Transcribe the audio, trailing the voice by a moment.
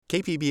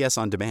KPBS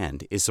On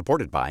Demand is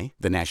supported by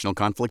the National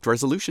Conflict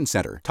Resolution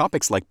Center.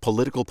 Topics like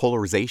political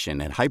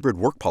polarization and hybrid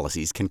work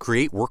policies can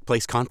create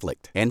workplace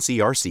conflict.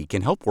 NCRC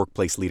can help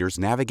workplace leaders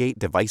navigate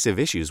divisive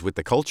issues with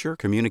the Culture,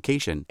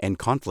 Communication, and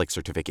Conflict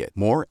Certificate.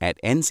 More at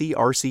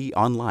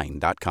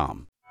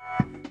ncrconline.com.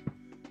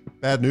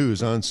 Bad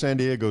news on San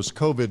Diego's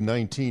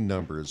COVID-19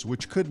 numbers,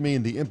 which could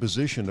mean the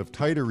imposition of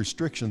tighter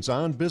restrictions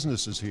on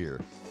businesses here.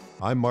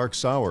 I'm Mark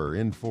Sauer,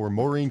 in for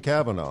Maureen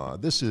Cavanaugh.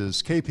 This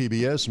is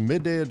KPBS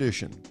Midday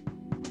Edition.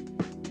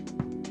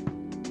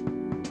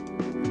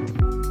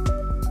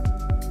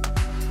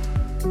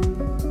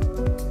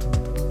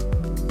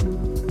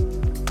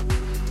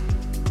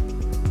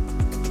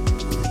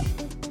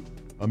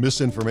 A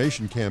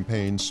misinformation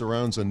campaign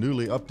surrounds a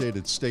newly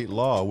updated state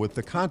law with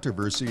the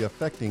controversy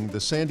affecting the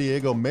San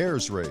Diego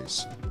mayor's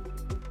race.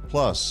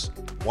 Plus,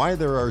 why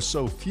there are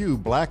so few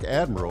black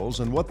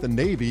admirals and what the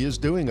Navy is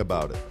doing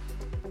about it.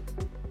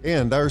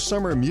 And our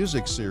summer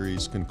music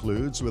series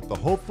concludes with the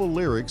hopeful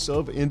lyrics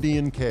of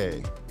Indian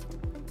K.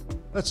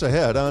 That's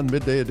ahead on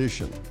Midday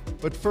Edition.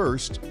 But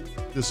first,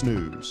 this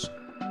news.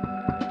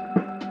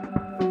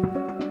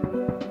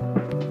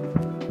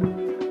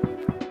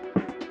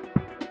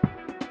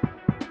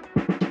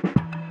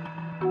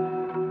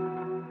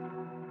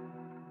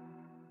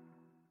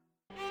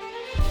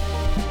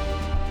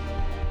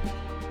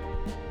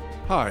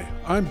 Hi,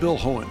 I'm Bill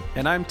Hohen.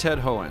 And I'm Ted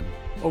Hohen.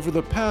 Over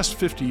the past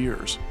 50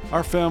 years,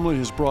 our family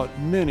has brought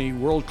many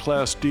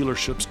world-class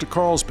dealerships to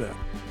Carlsbad,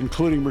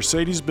 including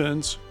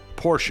Mercedes-Benz,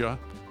 Porsche,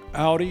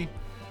 Audi,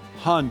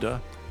 Honda,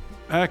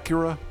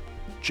 Acura,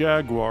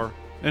 Jaguar,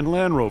 and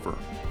Land Rover.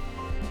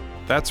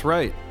 That's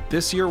right.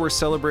 This year we're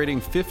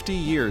celebrating 50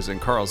 years in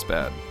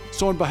Carlsbad.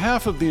 So on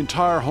behalf of the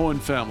entire Hohen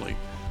family,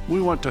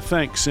 we want to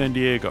thank San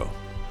Diego.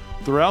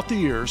 Throughout the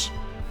years,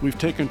 we've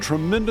taken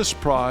tremendous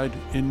pride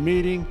in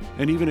meeting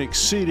and even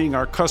exceeding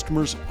our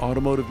customers'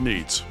 automotive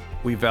needs.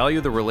 We value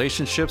the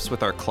relationships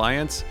with our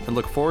clients and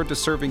look forward to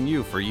serving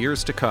you for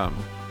years to come.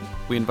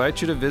 We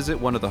invite you to visit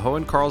one of the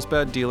Hohen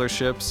Carlsbad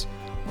dealerships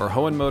or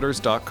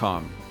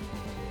hohenmotors.com.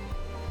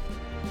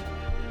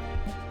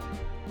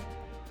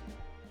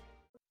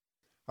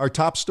 Our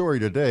top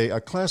story today,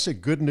 a classic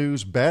good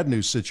news, bad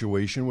news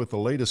situation with the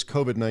latest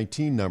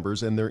COVID-19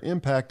 numbers and their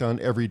impact on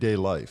everyday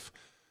life.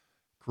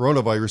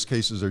 Coronavirus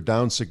cases are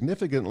down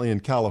significantly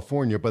in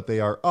California, but they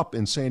are up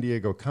in San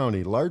Diego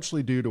County,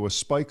 largely due to a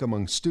spike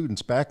among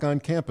students back on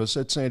campus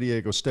at San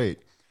Diego State.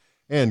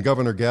 And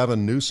Governor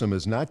Gavin Newsom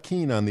is not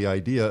keen on the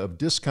idea of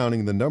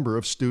discounting the number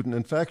of student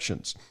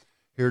infections.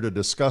 Here to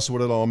discuss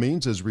what it all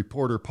means is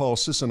reporter Paul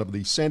Sisson of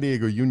the San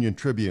Diego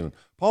Union-Tribune.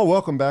 Paul,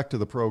 welcome back to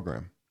the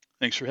program.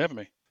 Thanks for having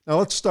me. Now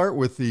let's start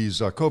with these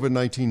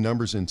COVID-19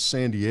 numbers in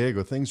San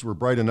Diego. Things were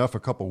bright enough a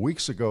couple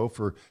weeks ago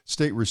for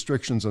state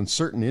restrictions on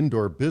certain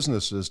indoor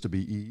businesses to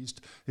be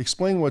eased.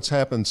 Explain what's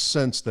happened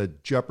since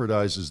that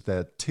jeopardizes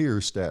that tier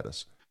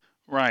status.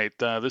 Right.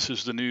 This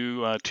is the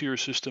new tier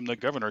system the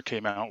governor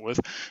came out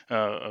with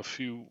a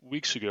few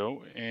weeks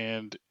ago.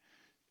 And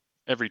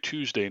every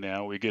Tuesday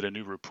now we get a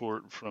new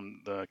report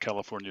from the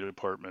California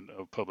Department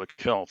of Public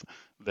Health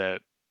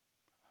that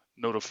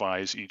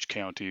notifies each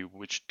county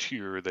which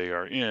tier they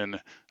are in.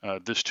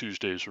 This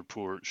Tuesday's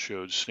report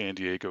showed San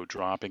Diego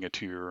dropping a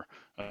tier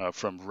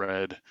from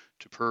red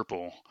to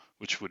purple,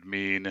 which would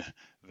mean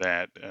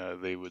that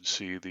they would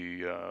see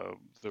the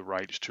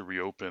rights to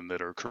reopen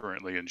that are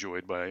currently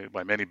enjoyed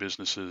by many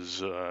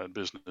businesses,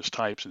 business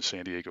types in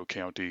San Diego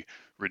County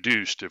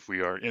reduced if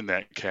we are in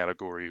that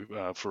category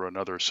for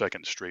another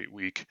second straight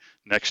week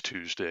next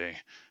Tuesday.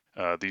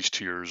 These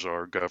tiers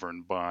are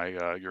governed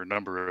by your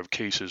number of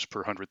cases per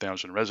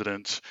 100,000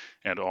 residents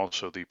and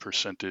also the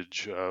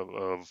percentage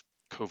of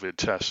COVID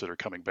tests that are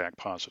coming back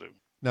positive.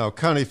 Now,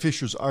 county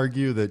officials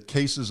argue that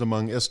cases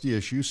among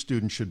SDSU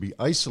students should be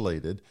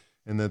isolated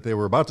and that they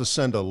were about to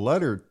send a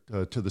letter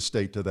to the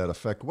state to that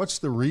effect. What's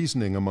the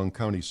reasoning among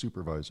county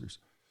supervisors?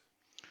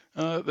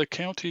 The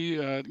county,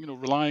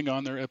 relying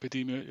on their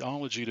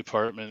epidemiology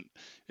department,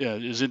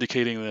 is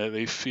indicating that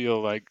they feel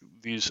like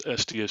these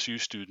SDSU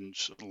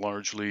students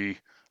largely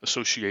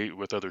associate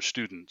with other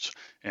students,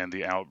 and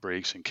the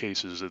outbreaks and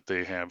cases that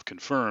they have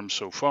confirmed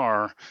so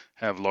far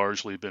have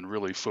largely been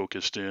really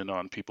focused in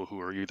on people who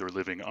are either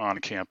living on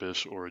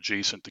campus or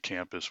adjacent to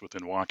campus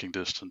within walking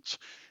distance,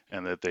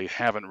 and that they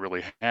haven't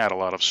really had a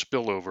lot of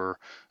spillover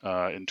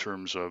in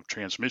terms of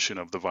transmission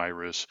of the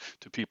virus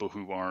to people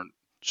who aren't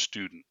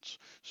students.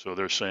 So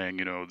they're saying,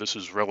 this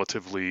is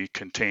relatively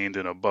contained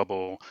in a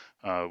bubble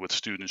with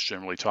students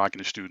generally talking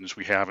to students.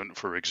 We haven't,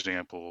 for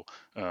example,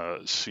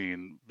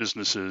 seen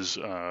businesses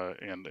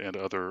and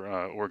other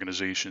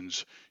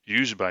organizations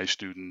used by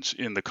students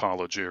in the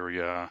college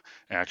area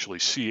actually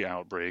see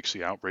outbreaks.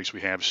 The outbreaks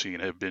we have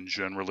seen have been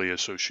generally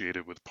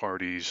associated with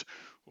parties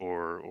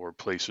or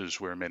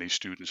places where many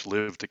students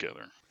live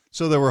together.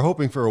 So they were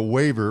hoping for a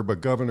waiver, but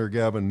Governor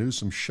Gavin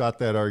Newsom shot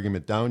that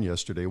argument down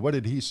yesterday. What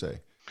did he say?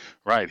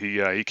 Right.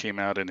 He came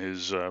out in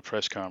his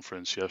press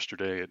conference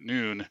yesterday at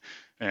noon,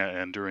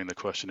 and during the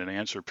question and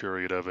answer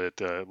period of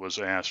it, was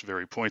asked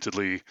very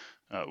pointedly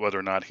whether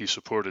or not he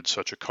supported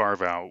such a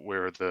carve-out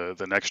where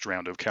the next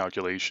round of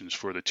calculations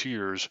for the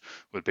tiers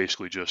would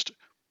basically just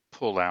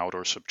pull out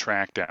or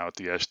subtract out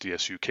the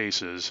SDSU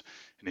cases.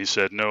 And he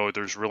said, no,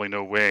 there's really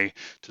no way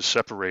to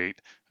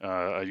separate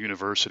a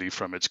university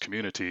from its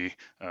community.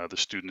 The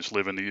students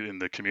live in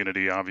the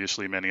community,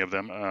 obviously, many of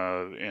them,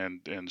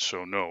 and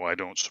so no, I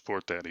don't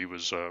support that. He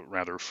was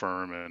rather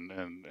firm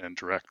and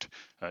direct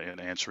in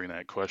answering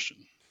that question.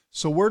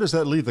 So where does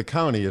that leave the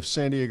county? If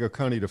San Diego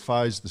County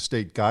defies the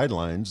state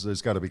guidelines,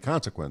 there's got to be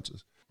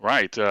consequences.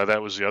 Right.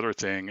 That was the other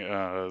thing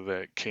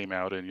that came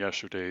out in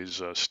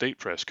yesterday's state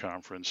press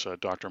conference.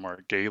 Dr.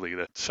 Mark Galey,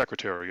 the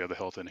Secretary of the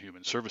Health and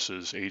Human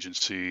Services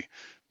Agency,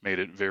 made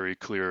it very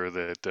clear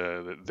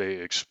that they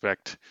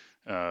expect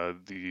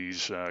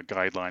these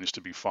guidelines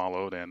to be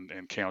followed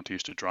and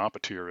counties to drop a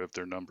tier if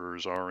their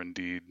numbers are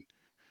indeed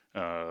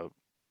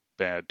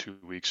bad 2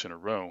 weeks in a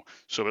row.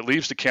 So it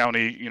leaves the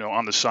county,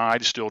 on the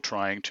side, still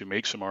trying to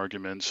make some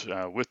arguments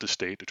with the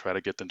state to try to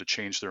get them to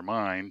change their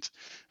minds.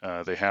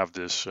 They have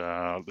this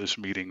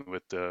meeting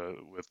with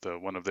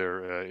one of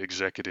their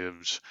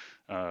executives,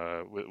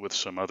 with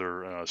some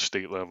other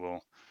state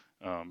level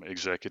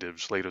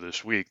executives later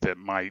this week that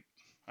might,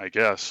 I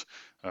guess,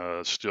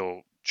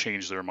 still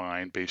change their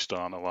mind based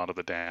on a lot of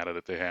the data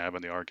that they have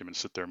and the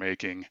arguments that they're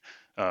making.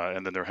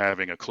 And then they're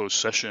having a closed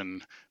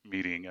session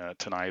meeting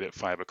tonight at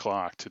 5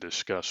 o'clock to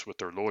discuss with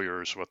their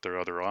lawyers what their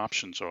other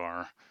options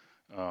are.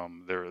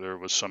 There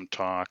was some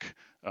talk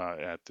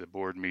at the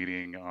board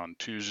meeting on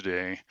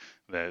Tuesday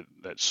that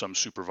some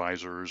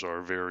supervisors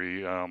are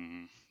very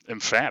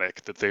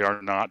emphatic that they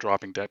are not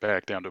dropping that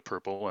back down to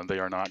purple, and they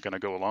are not going to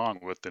go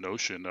along with the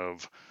notion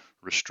of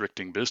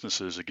restricting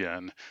businesses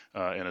again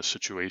in a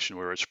situation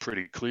where it's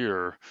pretty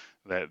clear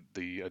that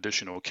the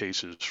additional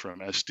cases from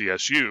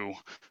SDSU,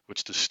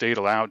 which the state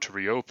allowed to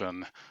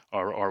reopen,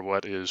 are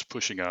what is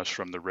pushing us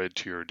from the red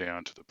tier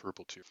down to the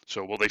purple tier.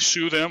 So will they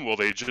sue them? Will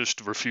they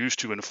just refuse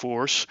to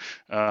enforce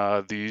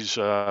these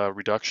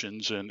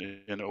reductions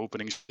in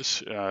openings?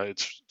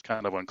 It's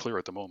kind of unclear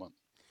at the moment.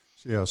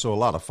 Yeah, so a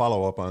lot of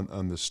follow-up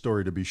on this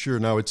story, to be sure.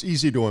 Now, it's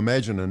easy to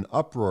imagine an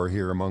uproar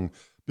here among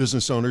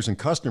business owners and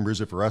customers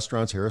if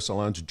restaurants, hair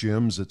salons,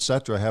 gyms, et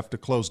cetera, have to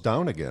close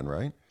down again,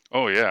 right?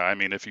 Oh, yeah. I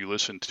mean, if you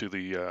listen to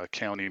the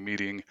county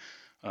meeting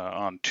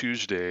on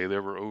Tuesday,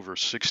 there were over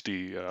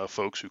 60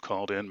 folks who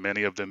called in,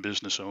 many of them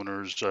business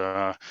owners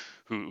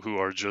who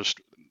are just,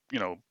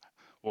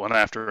 one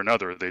after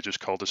another. They just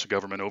call this a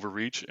government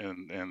overreach,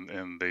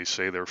 and they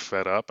say they're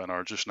fed up and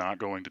are just not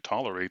going to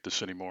tolerate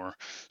this anymore.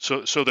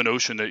 So the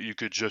notion that you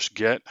could just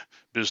get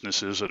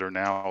businesses that are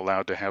now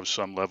allowed to have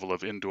some level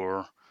of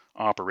indoor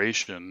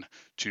operation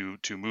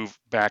to move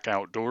back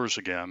outdoors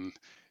again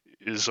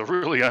is a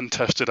really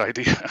untested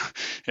idea,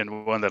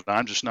 and one that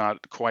I'm just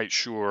not quite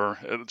sure,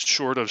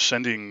 short of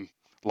sending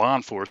law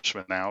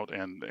enforcement out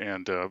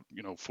and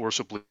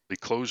forcibly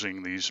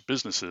closing these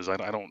businesses.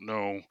 I don't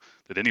know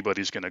that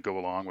anybody's going to go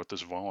along with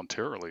this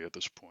voluntarily at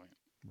this point.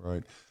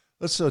 Right.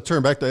 Let's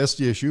turn back to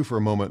SDSU for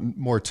a moment.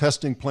 More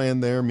testing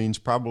plan there means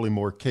probably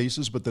more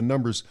cases, but the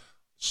numbers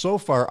so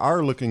far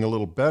are looking a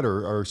little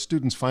better. Are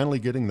students finally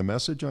getting the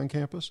message on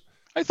campus?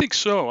 I think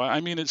so. I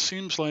mean, it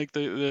seems like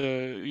the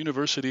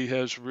university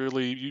has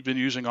really been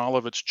using all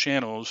of its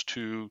channels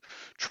to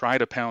try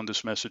to pound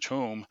this message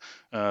home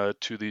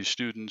to these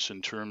students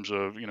in terms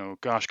of,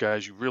 gosh,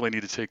 guys, you really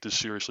need to take this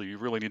seriously. You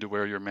really need to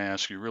wear your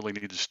mask. You really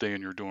need to stay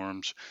in your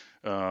dorms.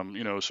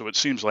 So it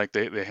seems like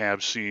they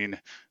have seen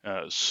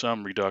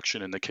some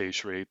reduction in the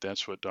case rate.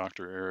 That's what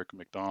Dr. Eric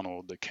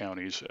McDonald, the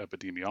county's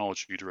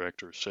epidemiology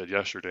director, said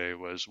yesterday,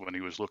 was when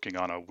he was looking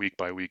on a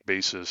week-by-week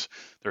basis,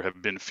 there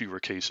have been fewer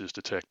cases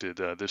detected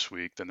this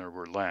week than there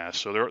were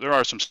last. So there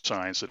are some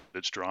signs that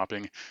it's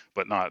dropping,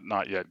 but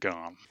not yet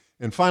gone.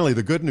 And finally,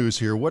 the good news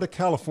here, what do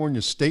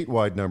California's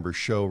statewide numbers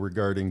show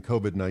regarding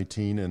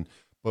COVID-19,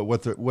 but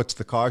what's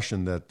the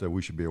caution that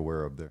we should be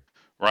aware of there?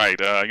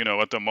 Right.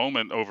 At the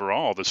moment,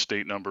 overall, the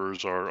state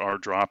numbers are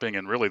dropping,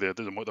 and really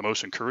the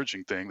most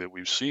encouraging thing that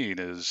we've seen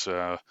is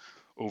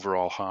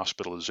overall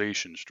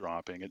hospitalizations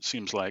dropping. It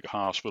seems like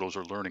hospitals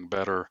are learning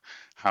better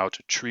how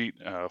to treat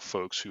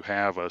folks who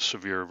have a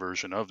severe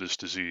version of this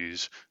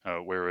disease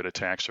where it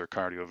attacks their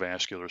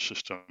cardiovascular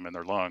system and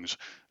their lungs.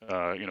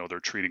 They're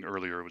treating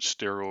earlier with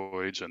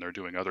steroids, and they're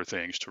doing other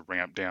things to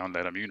ramp down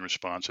that immune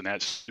response, and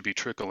that's to be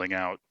trickling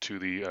out to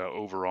the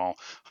overall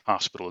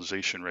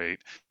hospitalization rate.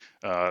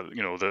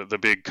 The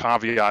big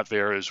caveat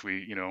there is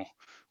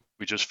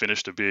we just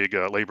finished a big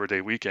Labor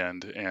Day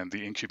weekend, and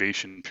the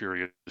incubation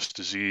period of this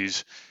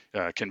disease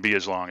can be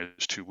as long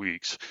as 2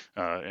 weeks.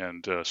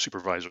 And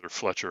Supervisor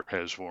Fletcher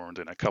has warned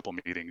in a couple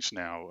meetings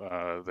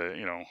now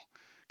that,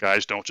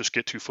 guys, don't just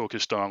get too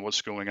focused on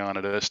what's going on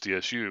at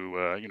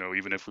SDSU.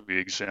 Even if we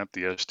exempt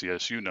the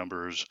SDSU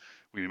numbers,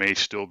 we may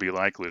still be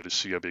likely to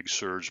see a big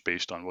surge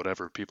based on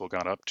whatever people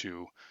got up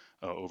to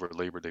over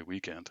Labor Day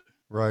weekend.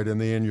 Right, and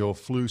the annual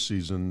flu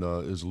season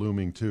is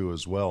looming too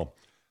as well.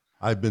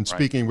 I've been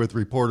speaking with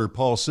reporter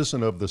Paul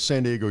Sisson of the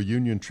San Diego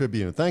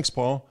Union-Tribune. Thanks,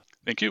 Paul.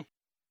 Thank you.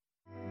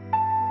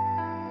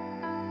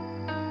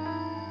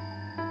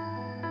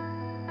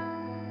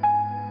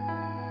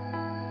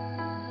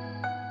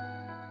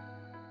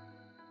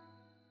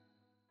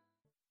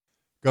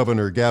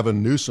 Governor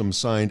Gavin Newsom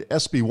signed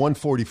SB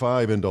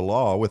 145 into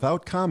law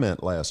without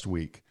comment last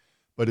week,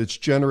 but it's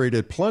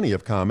generated plenty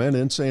of comment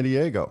in San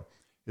Diego.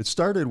 It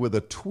started with a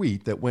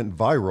tweet that went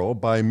viral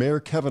by Mayor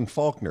Kevin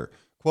Faulconer.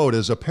 Quote,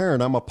 "As a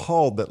parent, I'm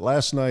appalled that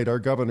last night our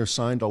governor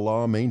signed a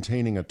law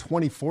maintaining a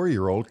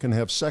 24-year-old can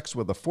have sex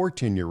with a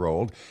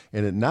 14-year-old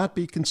and it not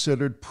be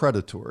considered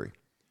predatory."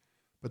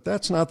 But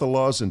that's not the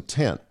law's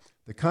intent.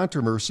 The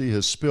controversy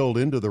has spilled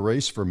into the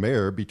race for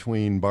mayor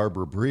between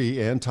Barbara Bry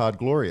and Todd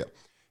Gloria.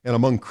 And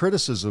among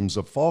criticisms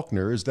of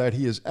Faulconer is that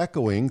he is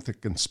echoing the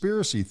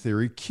conspiracy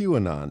theory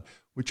QAnon,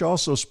 which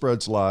also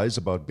spreads lies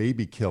about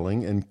baby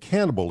killing and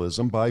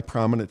cannibalism by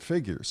prominent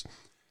figures.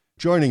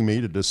 Joining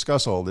me to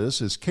discuss all this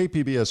is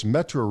KPBS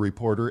Metro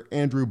reporter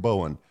Andrew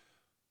Bowen.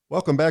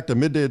 Welcome back to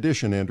Midday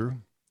Edition, Andrew.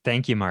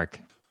 Thank you,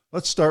 Mark.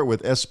 Let's start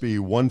with SB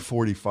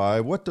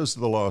 145. What does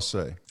the law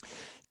say?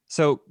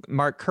 So,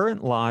 Mark,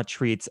 current law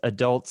treats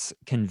adults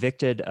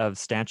convicted of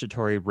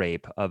statutory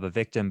rape of a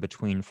victim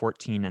between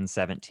 14 and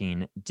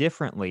 17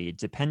 differently,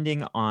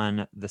 depending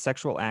on the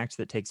sexual act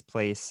that takes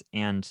place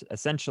and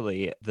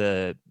essentially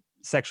the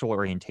sexual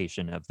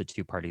orientation of the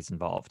two parties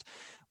involved.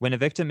 When a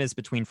victim is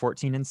between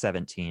 14 and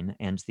 17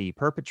 and the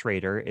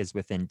perpetrator is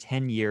within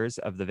 10 years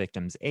of the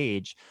victim's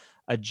age,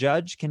 a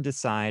judge can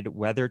decide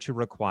whether to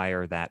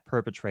require that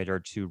perpetrator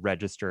to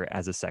register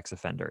as a sex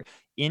offender.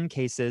 In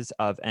cases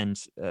of, and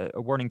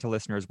a warning to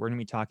listeners, we're going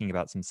to be talking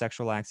about some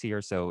sexual acts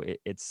here, so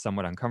it's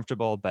somewhat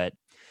uncomfortable, but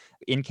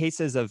in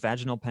cases of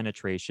vaginal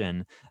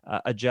penetration,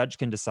 a judge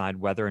can decide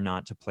whether or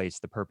not to place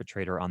the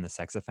perpetrator on the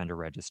sex offender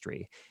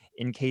registry.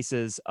 In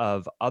cases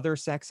of other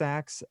sex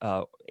acts,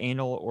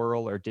 anal,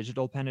 oral, or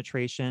digital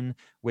penetration,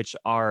 which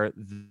are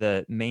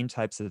the main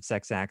types of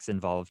sex acts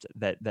involved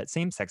that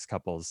same-sex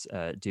couples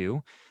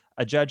do,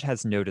 a judge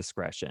has no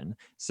discretion.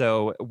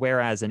 So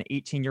whereas an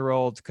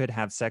 18-year-old could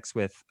have sex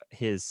with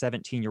his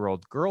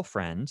 17-year-old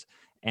girlfriend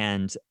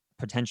and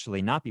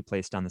potentially not be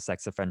placed on the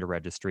sex offender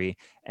registry,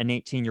 an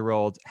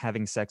 18-year-old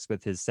having sex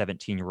with his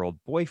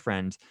 17-year-old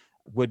boyfriend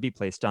would be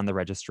placed on the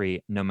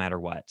registry no matter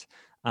what.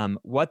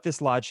 What this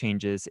law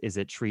changes is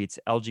it treats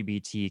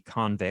LGBT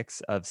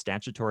convicts of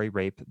statutory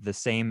rape the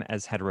same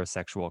as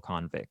heterosexual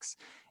convicts.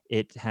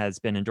 It has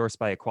been endorsed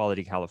by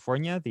Equality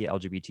California, the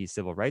LGBT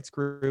civil rights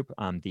group,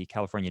 the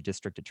California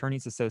District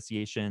Attorneys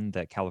Association,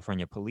 the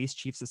California Police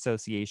Chiefs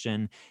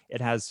Association.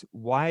 It has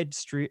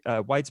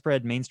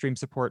widespread mainstream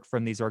support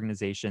from these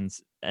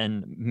organizations,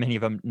 and many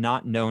of them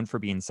not known for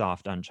being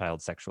soft on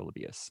child sexual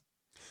abuse.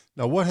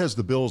 Now, what has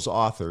the bill's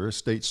author,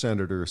 State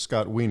Senator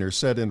Scott Wiener,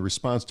 said in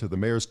response to the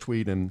mayor's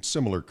tweet and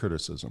similar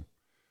criticism?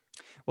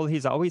 Well,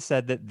 he's always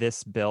said that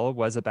this bill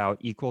was about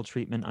equal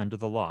treatment under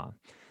the law.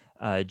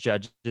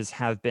 Judges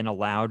have been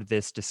allowed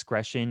this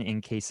discretion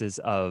in cases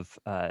of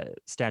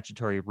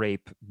statutory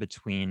rape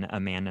between a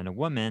man and a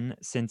woman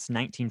since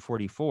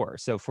 1944.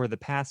 So for the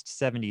past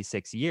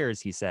 76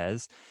 years, he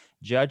says,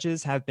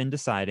 judges have been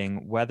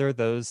deciding whether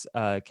those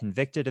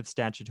convicted of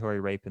statutory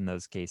rape in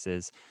those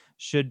cases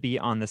should be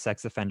on the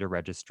sex offender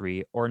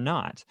registry or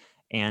not.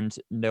 And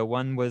no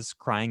one was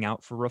crying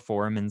out for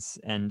reform.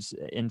 And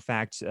in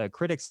fact,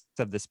 critics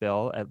of this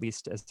bill, at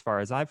least as far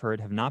as I've heard,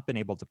 have not been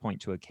able to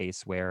point to a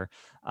case where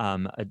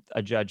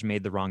a judge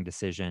made the wrong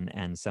decision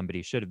and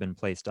somebody should have been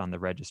placed on the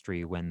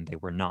registry when they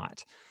were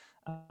not.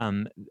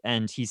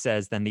 And he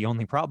says then the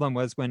only problem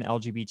was when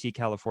LGBT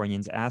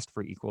Californians asked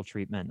for equal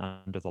treatment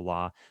under the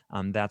law.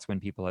 That's when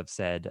people have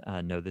said,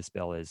 no, this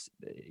bill is,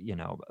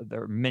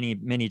 there are many,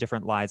 many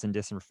different lies and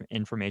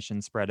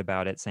disinformation spread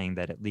about it, saying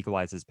that it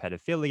legalizes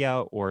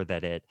pedophilia or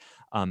that it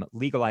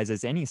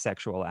legalizes any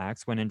sexual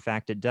acts, when in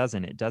fact it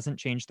doesn't. It doesn't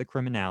change the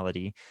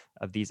criminality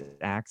of these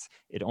acts.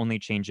 It only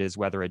changes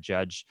whether a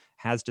judge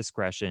has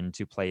discretion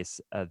to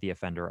place the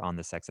offender on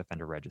the sex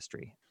offender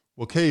registry.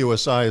 Well,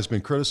 KUSI has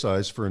been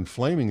criticized for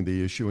inflaming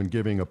the issue and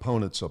giving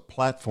opponents a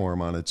platform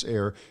on its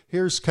air.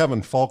 Here's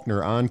Kevin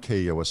Faulconer on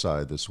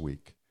KUSI this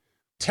week.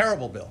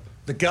 Terrible bill.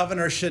 The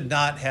governor should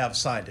not have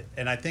signed it.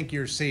 And I think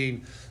you're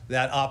seeing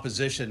that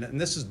opposition. And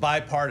this is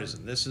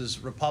bipartisan. This is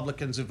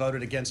Republicans who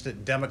voted against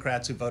it,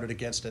 Democrats who voted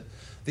against it.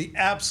 The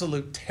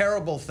absolute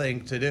terrible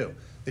thing to do.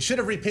 They should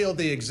have repealed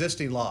the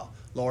existing law,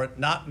 Laura,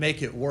 not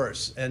make it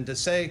worse. And to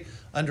say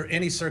under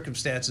any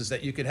circumstances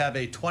that you could have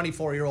a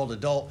 24-year-old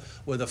adult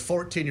with a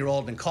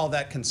 14-year-old and call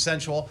that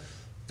consensual,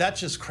 that's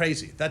just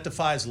crazy. That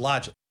defies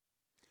logic.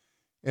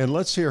 And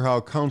let's hear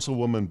how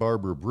Councilwoman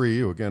Barbara Bry,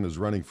 who again is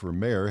running for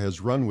mayor, has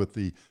run with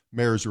the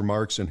mayor's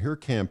remarks in her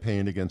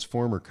campaign against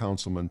former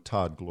Councilman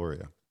Todd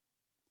Gloria.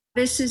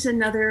 This is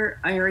another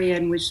area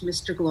in which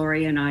Mr.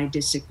 Gloria and I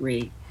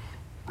disagree.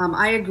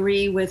 I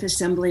agree with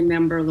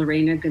Assemblymember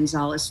Lorena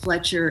Gonzalez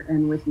Fletcher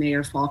and with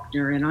Mayor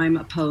Faulconer, and I'm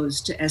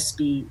opposed to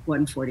SB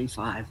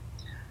 145.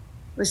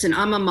 Listen,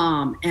 I'm a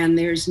mom, and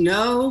there's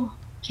no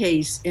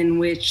case in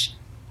which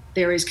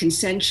there is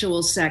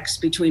consensual sex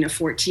between a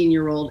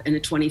 14-year-old and a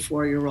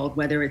 24-year-old,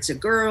 whether it's a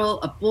girl,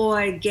 a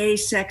boy, gay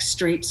sex,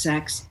 straight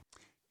sex.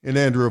 And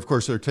Andrew, of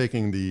course, they're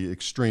taking the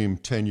extreme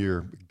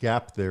 10-year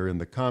gap there in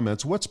the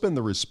comments. What's been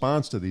the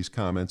response to these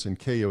comments and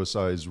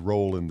KUSI's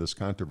role in this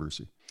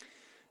controversy?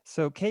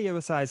 So,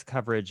 KUSI's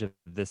coverage of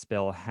this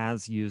bill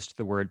has used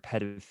the word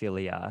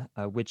pedophilia,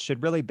 which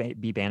should really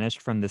be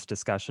banished from this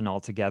discussion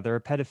altogether.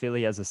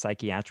 Pedophilia is a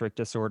psychiatric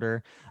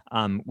disorder,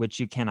 which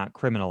you cannot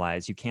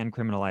criminalize. You can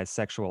criminalize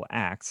sexual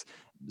acts.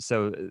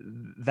 So,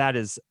 that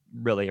is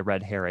really a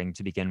red herring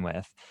to begin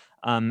with.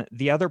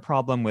 The other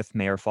problem with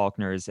Mayor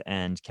Faulkner's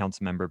and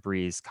Councilmember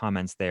Bree's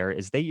comments there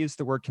is they use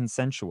the word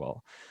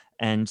consensual.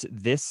 And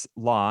this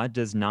law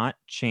does not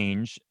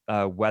change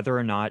whether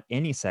or not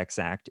any sex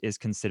act is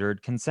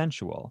considered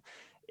consensual.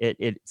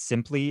 It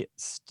simply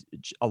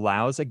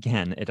allows,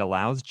 again, it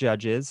allows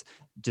judges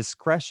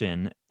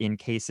discretion in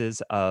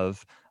cases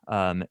of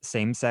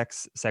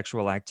same-sex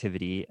sexual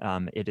activity.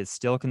 It is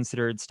still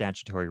considered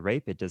statutory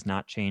rape. It does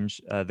not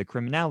change the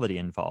criminality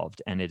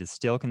involved, and it is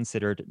still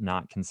considered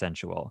not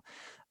consensual.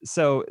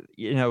 So,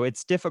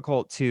 it's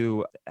difficult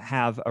to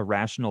have a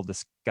rational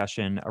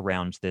discussion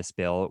around this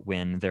bill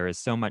when there is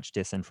so much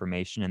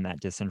disinformation, and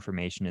that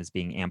disinformation is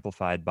being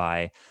amplified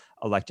by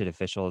elected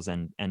officials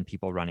and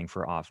people running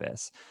for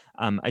office.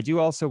 I do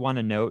also want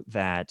to note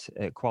that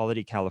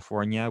Equality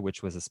California,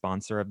 which was a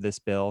sponsor of this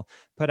bill,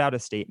 put out a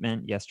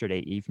statement yesterday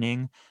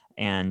evening.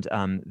 And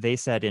they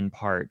said, in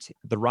part,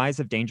 the rise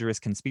of dangerous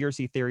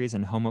conspiracy theories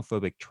and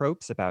homophobic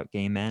tropes about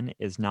gay men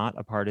is not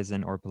a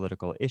partisan or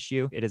political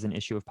issue. It is an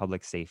issue of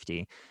public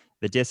safety.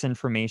 The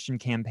disinformation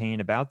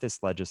campaign about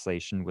this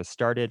legislation was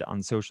started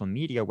on social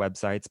media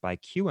websites by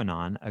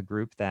QAnon, a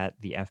group that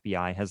the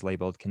FBI has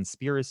labeled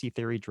conspiracy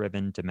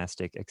theory-driven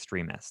domestic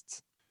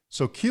extremists.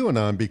 So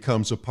QAnon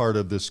becomes a part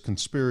of this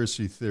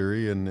conspiracy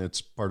theory, and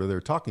it's part of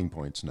their talking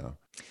points now.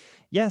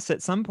 Yes,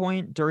 at some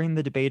point during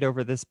the debate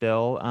over this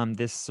bill,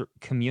 this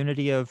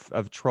community of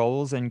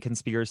trolls and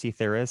conspiracy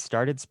theorists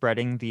started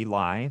spreading the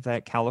lie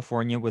that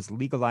California was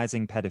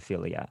legalizing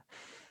pedophilia.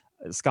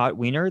 Scott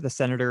Wiener, the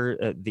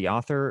senator, the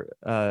author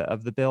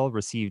of the bill,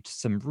 received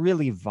some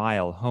really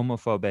vile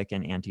homophobic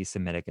and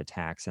anti-Semitic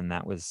attacks, and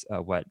that was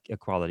what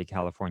Equality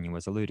California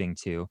was alluding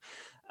to.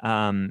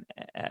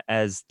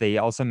 As they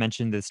also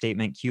mentioned, the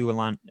statement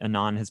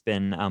QAnon has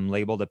been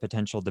labeled a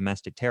potential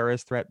domestic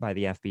terrorist threat by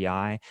the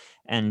FBI,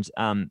 and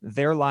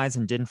their lies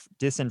and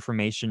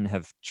disinformation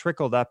have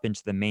trickled up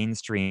into the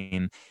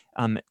mainstream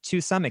to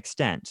some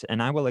extent.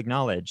 And I will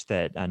acknowledge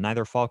that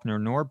neither Faulkner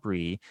nor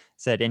Bree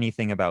said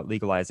anything about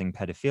legalizing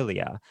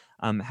pedophilia.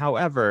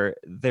 However,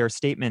 their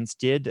statements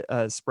did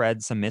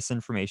spread some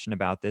misinformation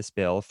about this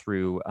bill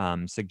through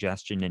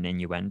suggestion and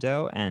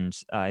innuendo, and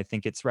I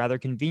think it's rather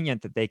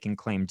convenient that they can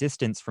claim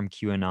distance from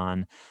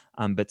QAnon,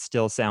 but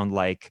still sound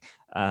like,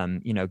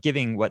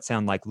 giving what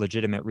sound like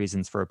legitimate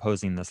reasons for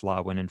opposing this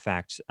law, when in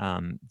fact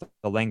the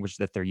language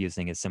that they're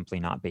using is simply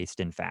not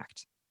based in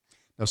fact.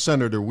 Now,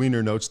 Senator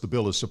Wiener notes the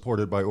bill is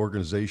supported by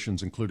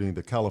organizations including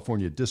the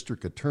California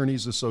District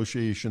Attorneys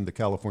Association, the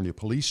California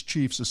Police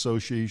Chiefs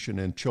Association,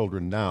 and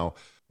Children Now.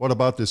 What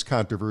about this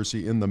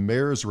controversy in the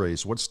mayor's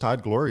race? What's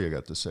Todd Gloria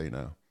got to say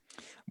now?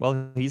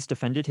 Well, he's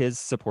defended his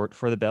support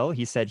for the bill.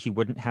 He said he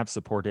wouldn't have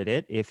supported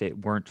it if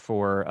it weren't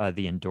for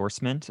the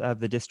endorsement of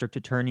the district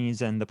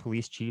attorneys and the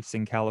police chiefs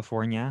in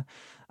California.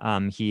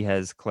 He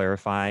has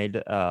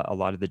clarified a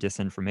lot of the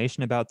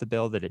disinformation about the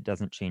bill, that it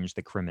doesn't change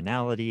the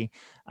criminality,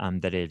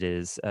 that it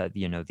is,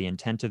 the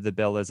intent of the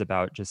bill is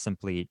about just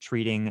simply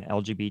treating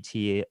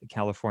LGBT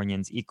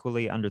Californians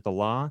equally under the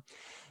law.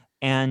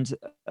 And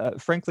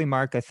frankly,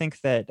 Mark, I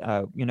think that,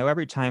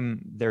 every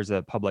time there's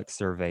a public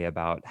survey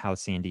about how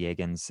San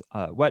Diegans,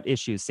 what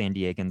issues San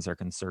Diegans are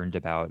concerned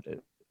about,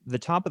 the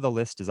top of the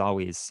list is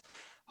always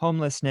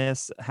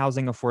homelessness,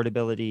 housing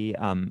affordability,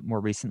 more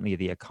recently,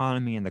 the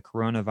economy and the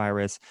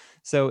coronavirus.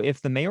 So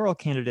if the mayoral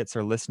candidates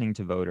are listening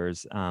to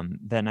voters,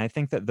 then I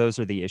think that those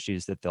are the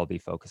issues that they'll be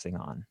focusing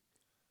on.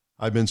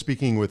 I've been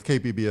speaking with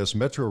KPBS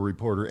Metro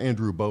reporter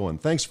Andrew Bowen.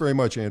 Thanks very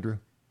much, Andrew.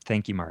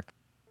 Thank you, Mark.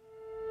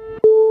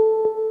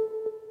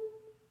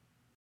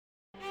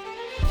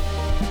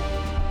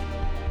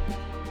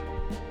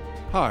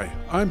 Hi,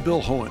 I'm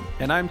Bill Hohen.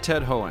 And I'm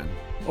Ted Hohen.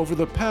 Over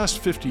the past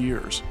 50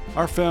 years,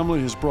 our family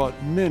has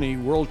brought many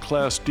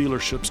world-class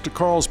dealerships to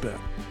Carlsbad,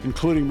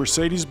 including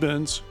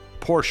Mercedes-Benz,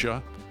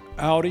 Porsche,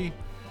 Audi,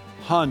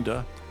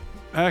 Honda,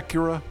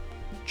 Acura,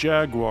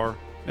 Jaguar,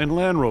 and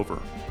Land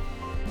Rover.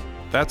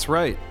 That's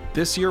right.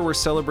 This year we're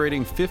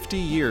celebrating 50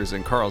 years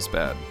in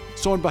Carlsbad.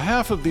 So on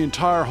behalf of the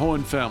entire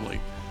Hohen family,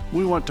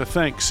 we want to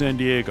thank San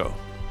Diego.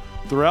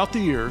 Throughout the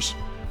years,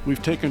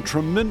 we've taken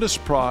tremendous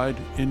pride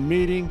in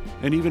meeting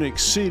and even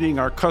exceeding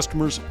our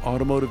customers'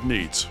 automotive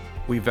needs.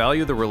 We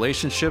value the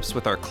relationships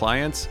with our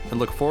clients and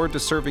look forward to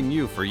serving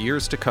you for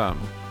years to come.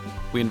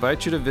 We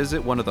invite you to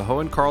visit one of the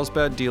Hohen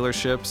Carlsbad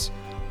dealerships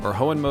or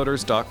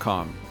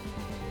hohenmotors.com.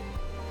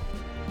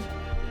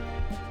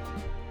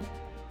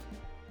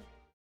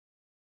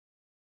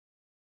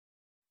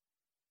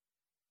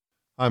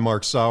 I'm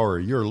Mark Sauer.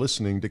 You're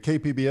listening to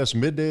KPBS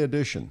Midday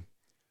Edition.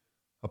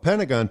 A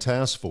Pentagon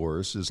task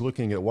force is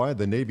looking at why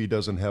the Navy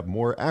doesn't have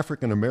more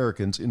African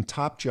Americans in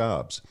top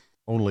jobs.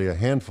 Only a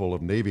handful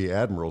of Navy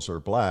admirals are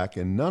black,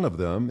 and none of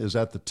them is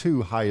at the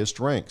two highest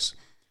ranks.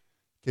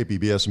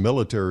 KPBS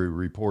military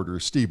reporter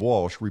Steve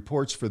Walsh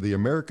reports for the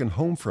American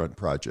Homefront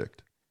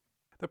Project.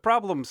 The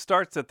problem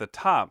starts at the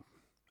top.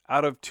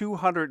 Out of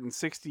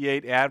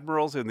 268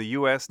 admirals in the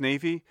U.S.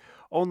 Navy,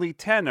 only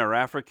 10 are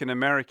African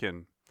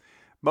American.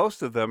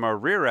 Most of them are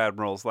rear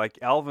admirals like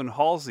Alvin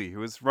Halsey,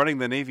 who is running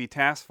the Navy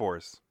task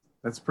force.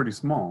 That's pretty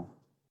small.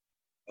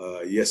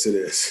 Yes, it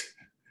is.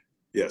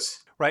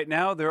 Yes. Right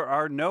now, there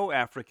are no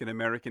African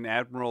American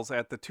admirals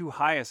at the two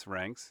highest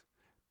ranks.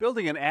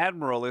 Building an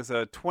admiral is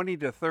a 20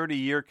 to 30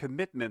 year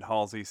commitment,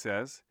 Halsey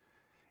says.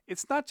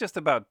 It's not just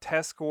about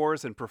test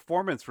scores and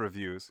performance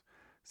reviews.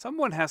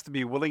 Someone has to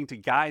be willing to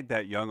guide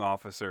that young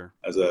officer.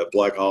 As a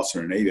black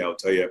officer in the Navy, I'll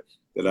tell you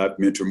that I've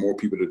mentored more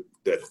people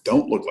that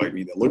don't look like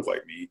me than look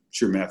like me.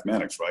 Sure,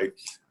 mathematics, right?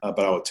 But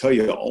I will tell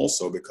you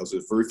also, because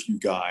there's very few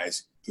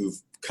guys who've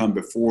come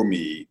before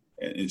me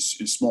in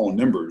small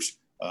numbers,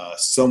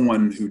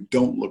 someone who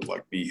don't look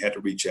like me had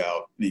to reach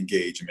out and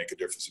engage and make a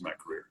difference in my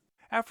career.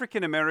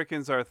 African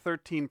Americans are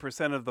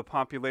 13% of the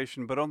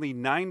population, but only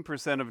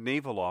 9% of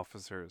naval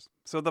officers.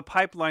 So the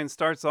pipeline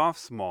starts off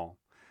small.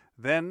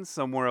 Then,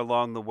 somewhere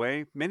along the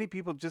way, many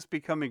people just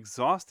become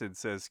exhausted,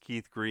 says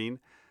Keith Green,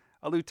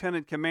 a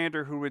lieutenant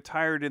commander who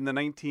retired in the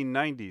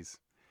 1990s.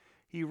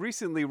 He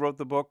recently wrote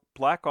the book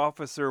Black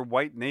Officer,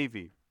 White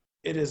Navy.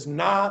 It is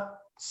not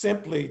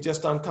simply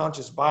just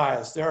unconscious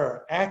bias. There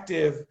are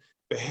active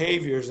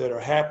behaviors that are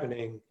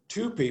happening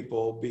to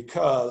people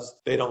because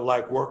they don't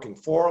like working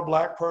for a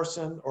black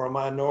person or a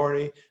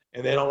minority,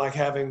 and they don't like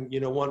having,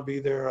 one be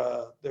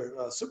their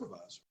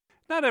supervisor.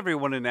 Not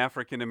everyone an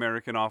African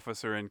American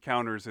officer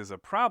encounters is a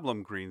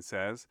problem, Green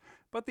says,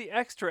 but the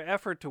extra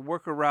effort to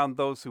work around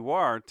those who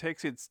are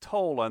takes its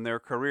toll on their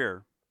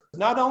career.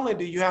 Not only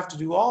do you have to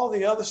do all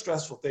the other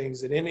stressful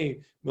things that any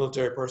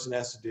military person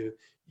has to do,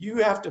 you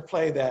have to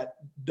play that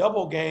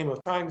double game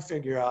of trying to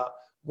figure out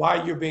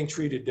why you're being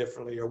treated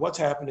differently or what's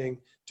happening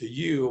to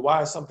you, or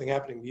why is something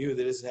happening to you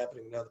that isn't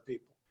happening to other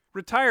people.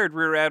 Retired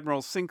Rear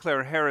Admiral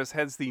Sinclair Harris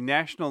heads the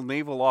National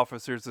Naval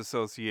Officers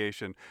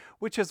Association,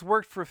 which has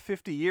worked for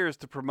 50 years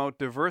to promote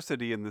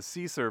diversity in the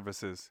sea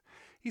services.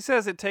 He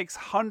says it takes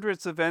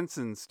hundreds of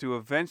ensigns to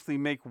eventually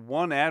make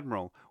one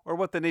admiral, or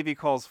what the Navy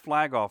calls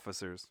flag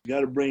officers. You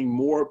got to bring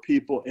more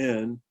people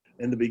in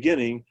the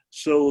beginning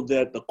so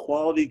that the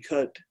quality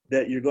cut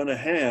that you're going to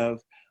have,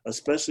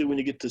 especially when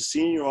you get to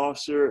senior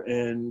officer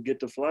and get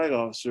to flag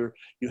officer,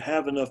 you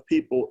have enough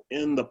people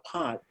in the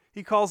pot.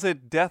 He calls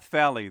it Death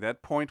Valley,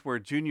 that point where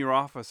junior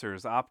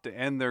officers opt to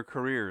end their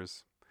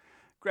careers.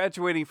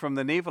 Graduating from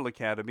the Naval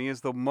Academy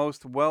is the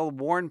most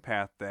well-worn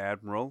path to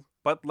admiral,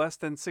 but less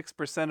than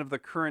 6% of the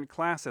current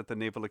class at the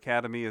Naval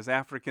Academy is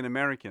African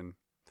American.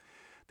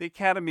 The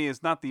Academy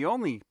is not the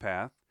only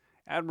path.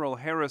 Admiral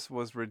Harris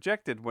was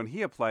rejected when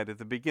he applied at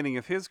the beginning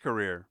of his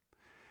career.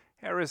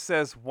 Harris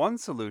says one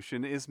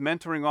solution is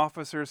mentoring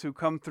officers who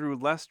come through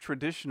less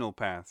traditional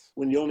paths.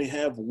 When you only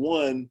have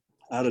 1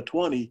 out of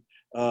 20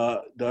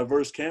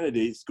 diverse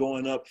candidates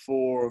going up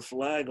for a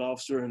flag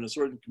officer in a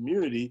certain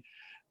community,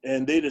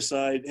 and they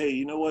decide, hey,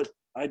 you know what?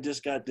 I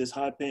just got this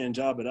high-paying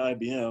job at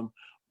IBM.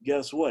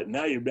 Guess what?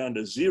 Now you're down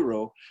to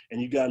 0,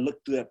 and you got to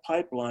look through that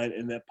pipeline,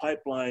 and that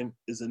pipeline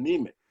is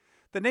anemic.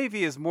 The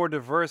Navy is more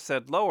diverse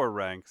at lower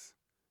ranks.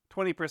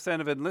 20%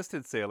 of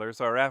enlisted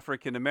sailors are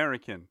African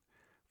American.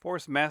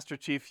 Force Master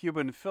Chief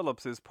Hubin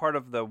Phillips is part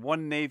of the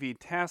One Navy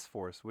Task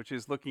Force, which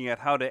is looking at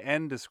how to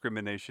end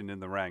discrimination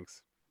in the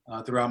ranks.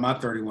 Throughout my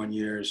 31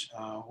 years,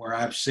 where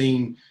I've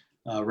seen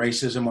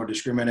racism or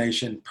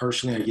discrimination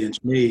personally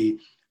against me,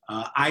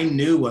 I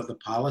knew what the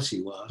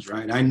policy was,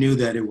 right? I knew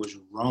that it was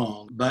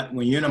wrong. But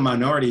when you're in a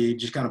minority, you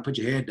just kind of put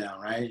your head down,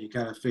 right? You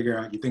kind of figure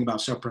out, you think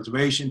about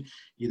self-preservation,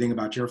 you think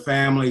about your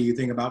family, you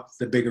think about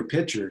the bigger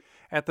picture.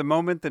 At the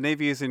moment, the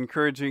Navy is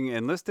encouraging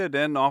enlisted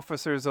and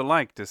officers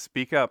alike to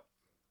speak up.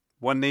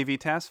 One Navy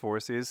Task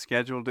Force is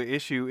scheduled to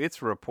issue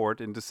its report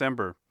in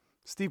December.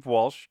 Steve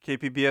Walsh,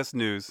 KPBS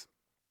News.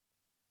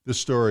 This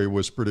story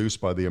was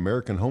produced by the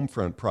American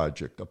Homefront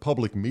Project, a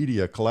public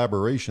media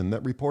collaboration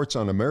that reports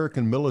on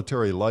American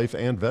military life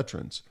and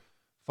veterans.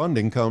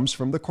 Funding comes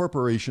from the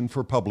Corporation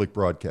for Public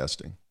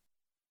Broadcasting.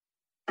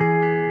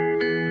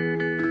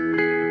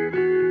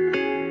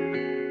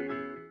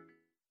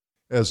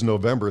 As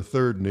November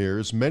 3rd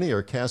nears, many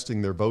are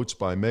casting their votes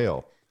by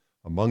mail.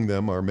 Among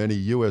them are many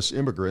U.S.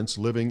 immigrants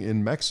living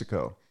in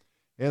Mexico.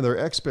 And their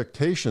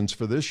expectations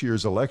for this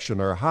year's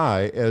election are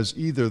high, as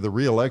either the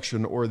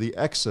re-election or the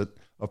exit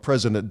of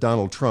President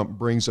Donald Trump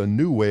brings a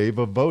new wave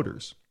of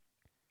voters.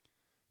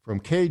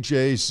 From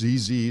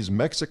KJZZ's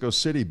Mexico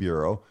City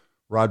Bureau,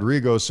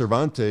 Rodrigo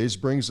Cervantes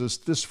brings us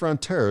this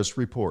Fronteras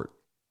report.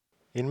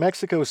 In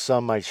Mexico,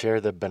 some might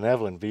share the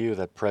benevolent view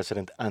that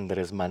President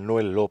Andrés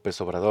Manuel López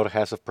Obrador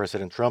has of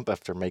President Trump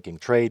after making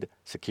trade,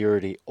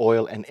 security,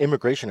 oil, and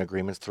immigration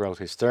agreements throughout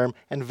his term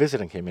and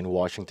visiting him in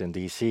Washington,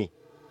 D.C.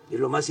 Y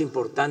lo más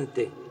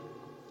importante,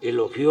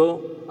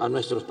 elogió a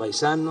nuestros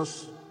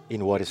paisanos.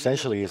 In what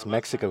essentially is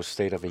Mexico's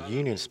State of the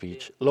Union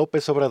speech,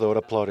 López Obrador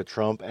applauded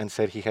Trump and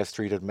said he has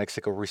treated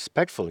Mexico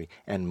respectfully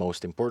and,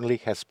 most importantly,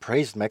 has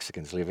praised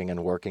Mexicans living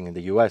and working in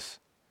the U.S.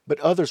 But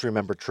others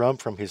remember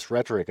Trump from his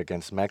rhetoric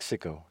against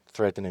Mexico,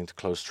 threatening to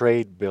close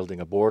trade,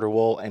 building a border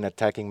wall, and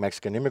attacking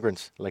Mexican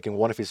immigrants, like in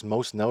one of his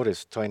most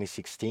noticed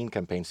 2016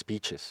 campaign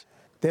speeches.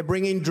 They're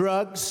bringing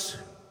drugs,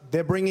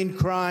 they're bringing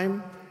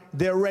crime,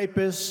 they're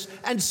rapists,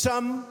 and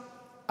some,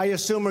 I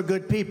assume, are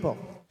good people.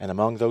 And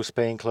among those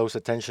paying close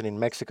attention in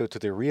Mexico to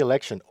the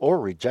re-election or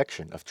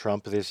rejection of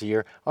Trump this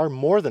year are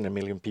more than 1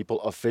 million people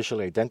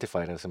officially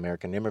identified as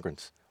American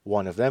immigrants.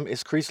 One of them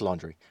is Chris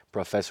Laundrie,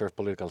 professor of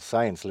political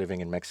science living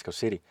in Mexico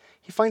City.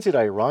 He finds it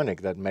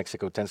ironic that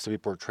Mexico tends to be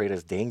portrayed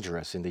as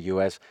dangerous in the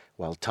U.S.,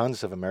 while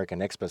tons of American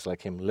expats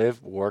like him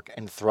live, work,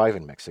 and thrive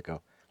in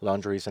Mexico.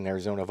 Laundrie is an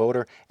Arizona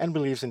voter and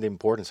believes in the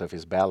importance of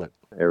his ballot.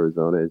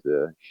 Arizona is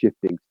a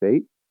shifting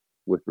state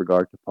with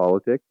regard to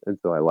politics, and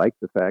so I like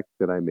the fact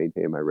that I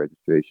maintain my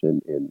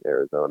registration in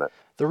Arizona.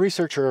 The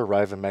researcher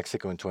arrived in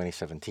Mexico in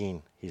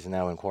 2017. He's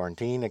now in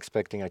quarantine,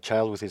 expecting a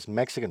child with his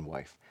Mexican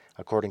wife.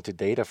 According to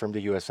data from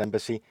the U.S.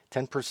 Embassy,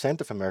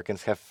 10% of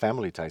Americans have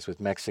family ties with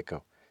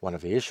Mexico. One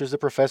of the issues the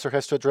professor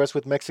has to address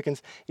with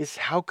Mexicans is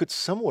how could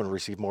someone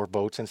receive more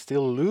votes and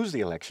still lose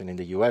the election in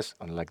the U.S.,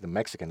 unlike the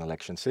Mexican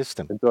election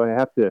system. And so I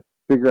have to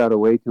figure out a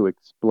way to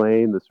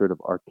explain the sort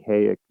of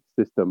archaic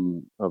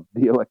system of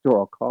the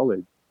Electoral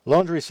College.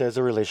 Laundrie says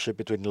the relationship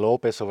between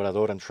López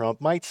Obrador and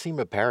Trump might seem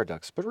a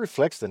paradox, but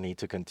reflects the need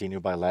to continue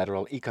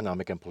bilateral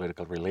economic and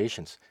political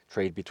relations.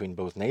 Trade between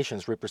both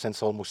nations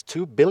represents almost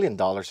 $2 billion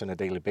on a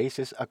daily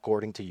basis,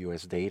 according to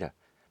U.S. data.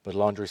 But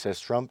Laundrie says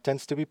Trump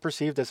tends to be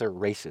perceived as a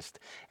racist,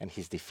 and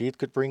his defeat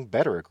could bring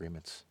better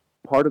agreements.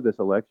 Part of this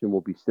election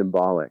will be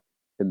symbolic,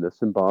 and the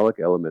symbolic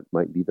element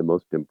might be the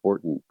most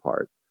important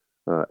part,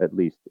 at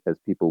least as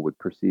people would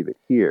perceive it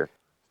here.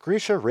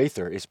 Grisha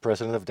Rather is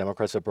president of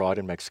Democrats Abroad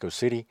in Mexico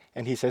City,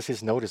 and he says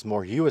he's noticed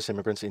more U.S.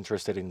 immigrants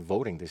interested in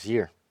voting this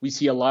year. We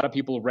see a lot of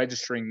people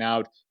registering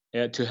now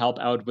to help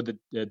out with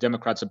the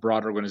Democrats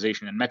Abroad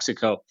organization in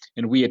Mexico,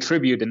 and we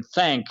attribute and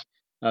thank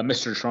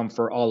Mr. Trump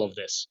for all of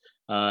this.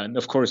 And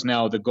of course,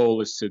 now the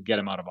goal is to get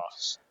him out of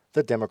office.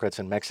 The Democrats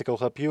in Mexico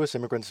help U.S.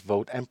 immigrants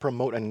vote and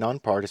promote a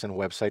nonpartisan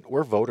website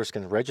where voters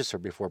can register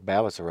before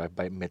ballots arrive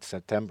by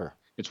mid-September.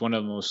 It's one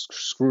of the most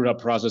screwed up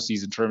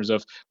processes in terms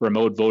of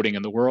remote voting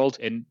in the world,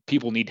 and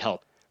people need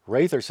help.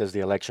 Rather says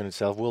the election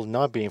itself will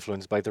not be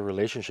influenced by the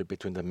relationship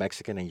between the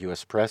Mexican and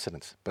U.S.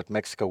 presidents, but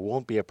Mexico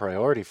won't be a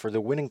priority for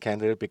the winning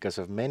candidate because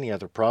of many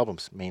other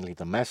problems, mainly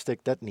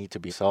domestic, that need to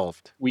be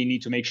solved. We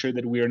need to make sure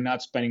that we are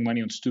not spending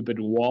money on stupid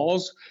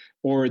walls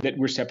or that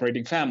we're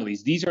separating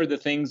families. These are the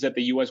things that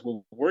the U.S.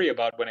 will worry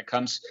about when it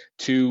comes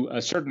to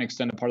a certain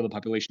extent a part of the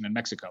population in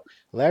Mexico.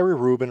 Larry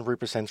Rubin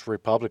represents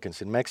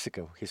Republicans in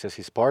Mexico. He says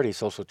his party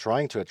is also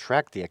trying to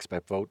attract the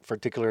expat vote,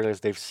 particularly as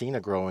they've seen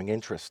a growing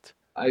interest.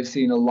 I've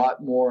seen a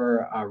lot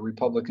more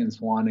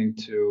Republicans wanting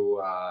to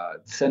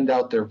send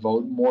out their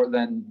vote more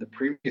than the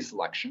previous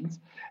elections.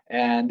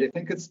 And I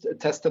think it's a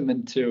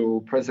testament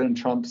to President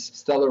Trump's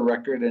stellar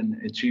record in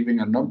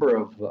achieving a number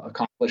of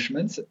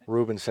accomplishments.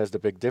 Rubin says the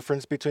big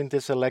difference between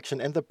this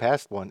election and the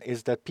past one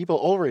is that people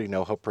already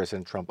know how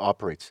President Trump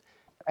operates.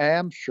 I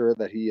am sure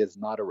that he is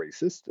not a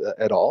racist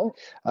at all.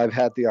 I've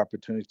had the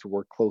opportunity to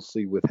work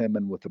closely with him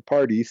and with the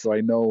party, so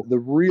I know the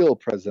real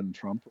President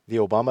Trump. The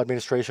Obama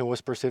administration was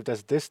perceived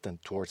as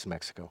distant towards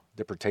Mexico.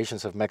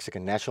 Deportations of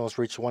Mexican nationals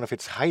reached one of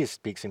its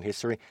highest peaks in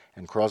history,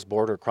 and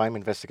cross-border crime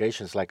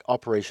investigations like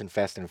Operation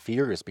Fast and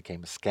Furious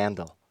became a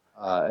scandal.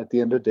 At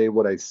the end of the day,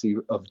 what I see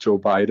of Joe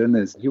Biden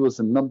is he was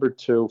the number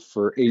 2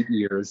 for 8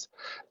 years,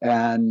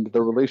 and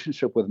the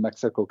relationship with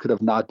Mexico could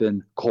have not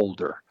been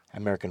colder.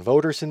 American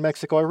voters in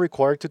Mexico are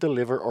required to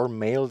deliver or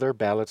mail their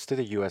ballots to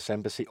the U.S.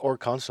 Embassy or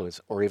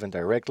consulates, or even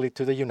directly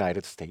to the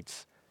United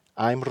States.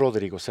 I'm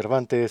Rodrigo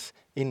Cervantes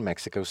in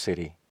Mexico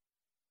City.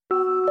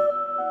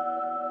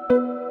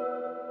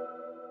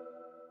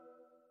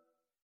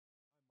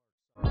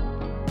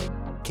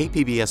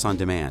 KPBS On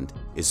Demand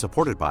is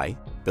supported by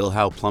Bill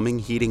Howe Plumbing,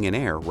 Heating and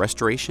Air,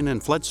 Restoration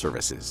and Flood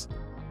Services.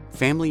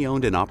 Family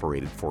owned and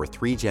operated for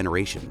 3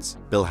 generations,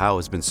 Bill Howe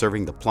has been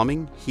serving the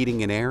plumbing,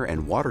 heating and air,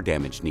 and water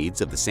damage needs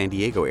of the San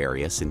Diego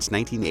area since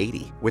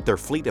 1980. With their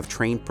fleet of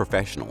trained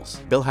professionals,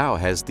 Bill Howe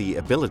has the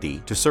ability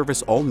to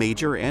service all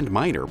major and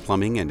minor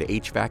plumbing and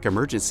HVAC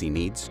emergency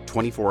needs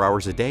 24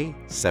 hours a day,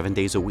 7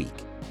 days a week.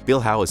 Bill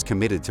Howe is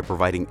committed to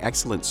providing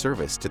excellent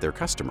service to their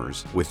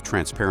customers with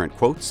transparent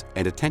quotes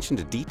and attention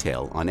to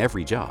detail on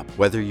every job.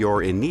 Whether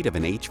you're in need of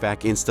an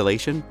HVAC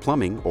installation,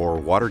 plumbing, or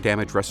water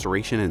damage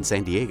restoration in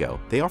San Diego,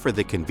 they offer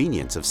the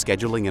convenience of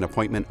scheduling an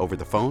appointment over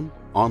the phone,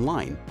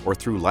 online, or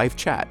through live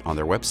chat on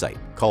their website.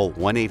 Call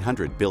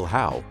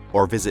 1-800-BILL-HOWE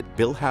or visit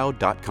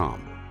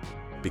BillHowe.com.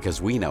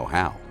 Because we know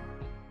how.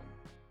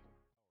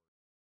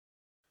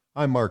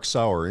 I'm Mark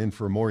Sauer in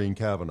for Maureen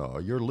Cavanaugh.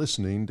 You're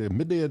listening to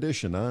Midday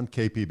Edition on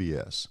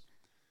KPBS.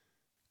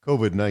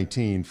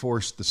 COVID-19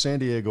 forced the San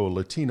Diego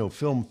Latino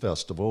Film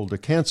Festival to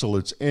cancel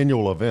its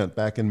annual event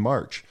back in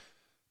March.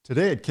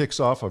 Today it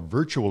kicks off a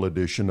virtual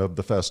edition of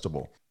the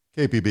festival.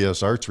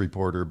 KPBS arts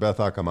reporter Beth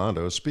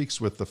Accomando speaks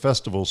with the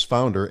festival's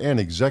founder and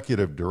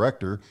executive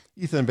director,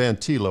 Ethan Van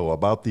Tilo,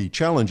 about the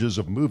challenges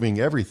of moving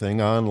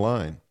everything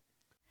online.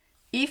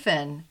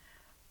 Ethan,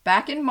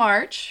 back in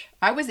March,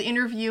 I was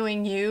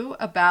interviewing you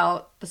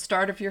about the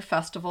start of your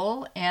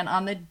festival, and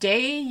on the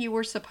day you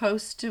were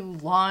supposed to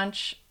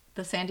launch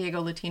the San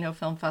Diego Latino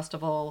Film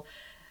Festival,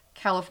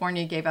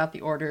 California gave out the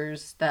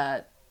orders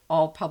that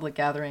all public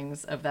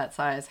gatherings of that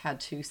size had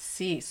to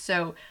cease.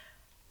 So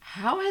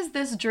how has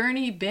this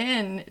journey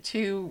been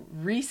to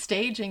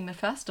restaging the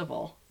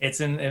festival? It's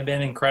been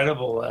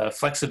incredible.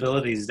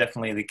 Flexibility is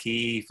definitely the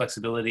key.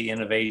 Flexibility,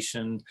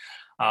 innovation.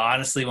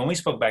 Honestly, when we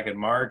spoke back in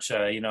March,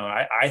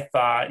 I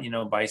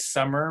thought, by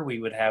summer we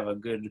would have a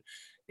good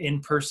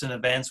in-person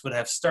events would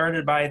have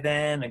started by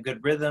then, a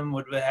good rhythm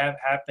would have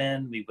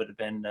happened. We would have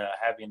been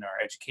having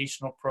our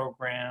educational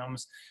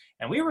programs.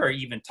 And we were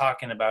even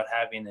talking about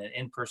having an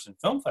in-person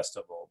film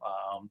festival.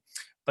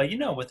 But,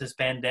 with this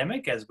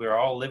pandemic, as we're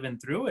all living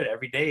through it,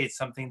 every day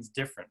something's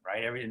different,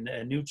 right?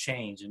 A new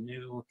change, a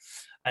new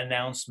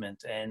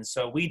announcement. And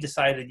so we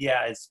decided,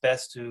 it's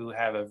best to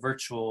have a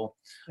virtual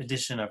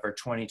edition of our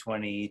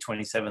 2020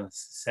 27th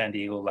San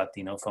Diego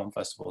Latino Film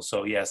Festival.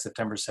 So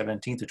September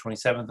 17th to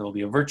 27th, there will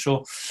be a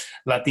virtual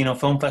Latino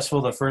Film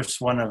Festival, the first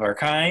one of our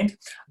kind.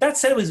 That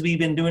said, we've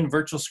been doing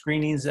virtual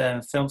screenings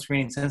and film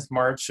screenings since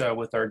March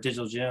with our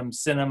Digital Gym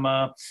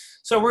Cinema.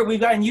 So we've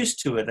gotten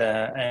used to it.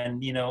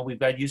 And we've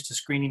got used to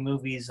screening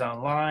movies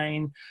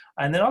online.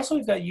 And then also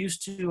we've got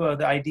used to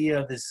the idea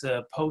of this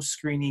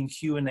post-screening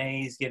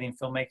Q&As, getting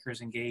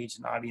filmmakers engaged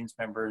and audience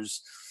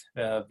members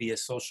via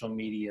social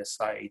media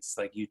sites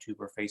like YouTube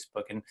or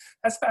Facebook. And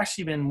that's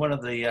actually been one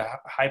of the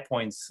high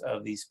points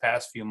of these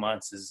past few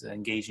months, is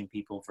engaging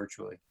people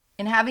virtually.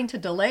 In having to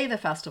delay the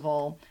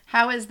festival,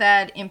 how has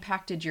that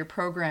impacted your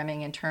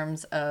programming in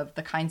terms of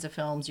the kinds of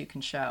films you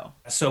can show?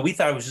 So we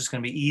thought it was just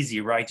going to be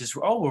easy, right?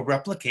 We'll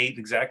replicate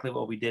exactly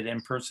what we did in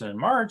person in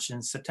March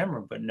and September.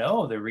 But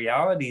no, the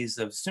reality is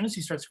as soon as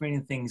you start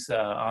screening things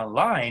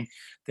online,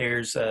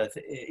 there's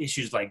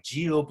issues like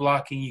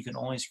geo-blocking. You can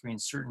only screen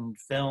certain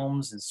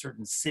films in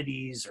certain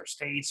cities or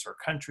states or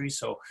countries.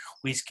 So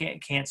we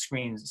can't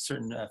screen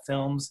certain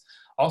films.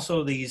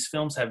 Also, these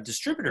films have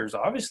distributors,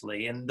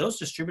 obviously, and those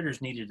distributors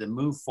needed to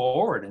move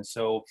forward. And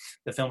so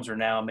the films are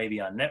now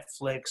maybe on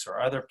Netflix or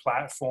other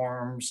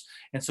platforms.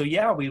 And so,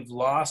 we've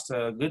lost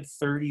a good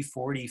 30,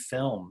 40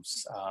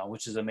 films,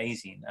 which is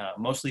amazing,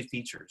 mostly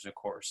features, of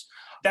course.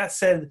 That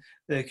said,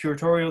 the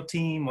curatorial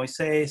team,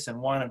 Moises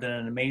and Juan, have done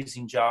an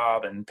amazing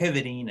job in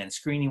pivoting and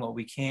screening what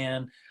we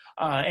can.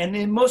 And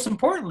then most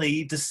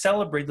importantly, to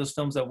celebrate those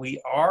films that we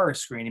are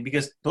screening,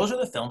 because those are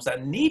the films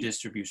that need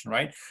distribution,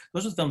 right?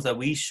 Those are the films that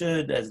we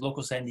should, as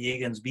local San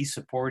Diegans, be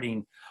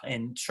supporting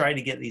and try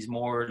to get these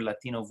more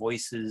Latino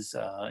voices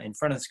in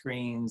front of the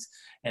screens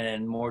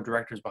and more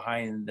directors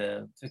behind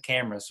the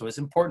camera. So it's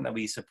important that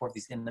we support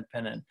these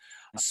independent,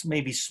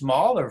 maybe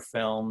smaller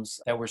films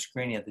that we're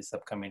screening at this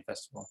upcoming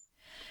festival.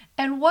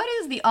 And what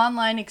is the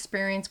online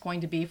experience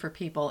going to be for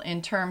people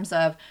in terms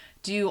of,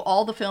 do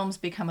all the films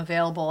become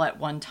available at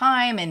one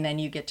time and then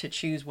you get to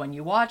choose when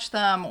you watch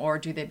them, or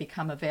do they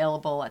become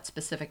available at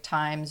specific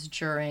times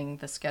during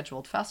the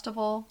scheduled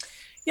festival?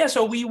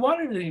 So we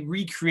wanted to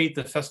recreate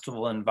the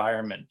festival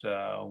environment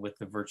with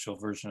the virtual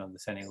version of the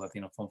San Diego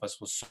Latino Film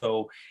Festival.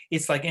 So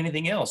it's like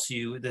anything else.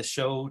 The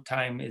show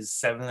time is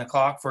 7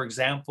 o'clock, for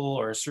example,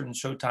 or a certain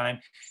show time.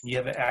 You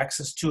have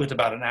access to it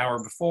about an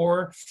hour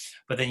before,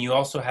 but then you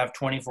also have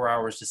 24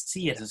 hours to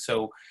see it. And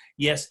so,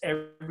 yes,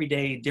 every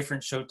day,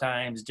 different show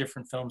times,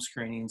 different film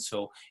screenings.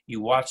 So you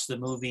watch the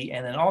movie,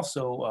 and then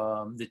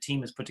also the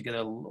team has put together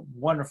a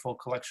wonderful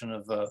collection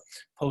of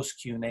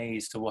post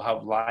Q&As. So we'll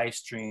have live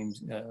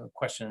streams,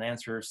 question and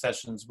answer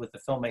sessions with the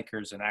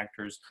filmmakers and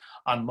actors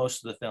on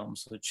most of the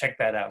films. So check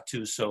that out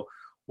too. So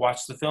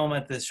watch the film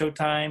at the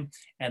showtime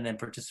and then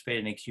participate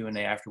in a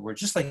Q&A afterwards,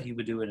 just like you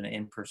would do at an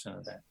in-person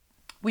event.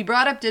 We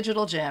brought up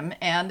Digital Gym,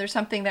 and there's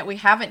something that we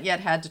haven't yet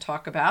had to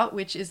talk about,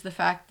 which is the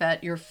fact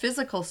that your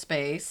physical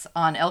space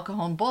on El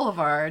Cajon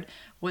Boulevard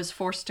was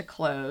forced to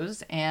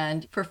close.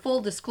 And for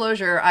full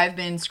disclosure, I've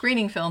been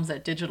screening films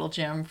at Digital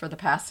Gym for the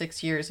past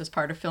 6 years as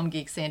part of Film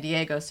Geek San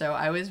Diego, so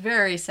I was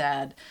very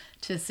sad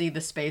to see the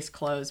space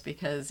close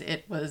because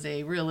it was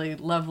a really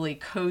lovely,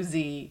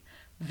 cozy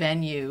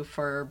venue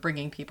for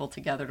bringing people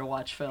together to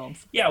watch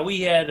films.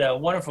 We had a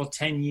wonderful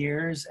 10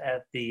 years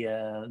at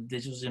the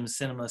Digital Gym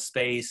Cinema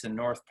space in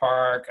North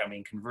Park.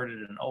 Converted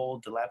an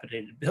old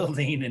dilapidated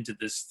building into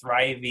this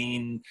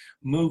thriving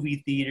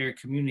movie theater,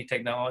 community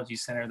technology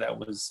center that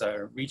was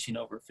reaching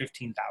over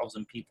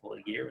 15,000 people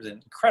a year. It was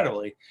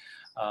incredibly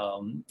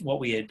what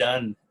we had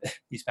done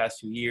these past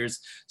few years.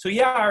 So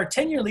our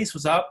 10-year lease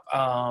was up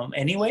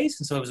anyways,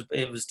 and so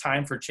it was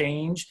time for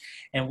change.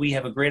 And we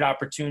have a great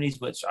opportunities,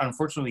 which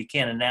unfortunately we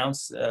can't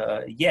announce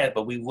yet,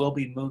 but we will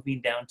be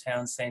moving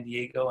downtown San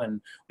Diego,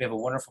 and we have a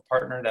wonderful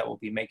partner that will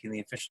be making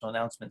the official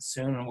announcement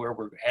soon on where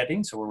we're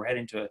heading. So we're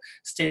heading to a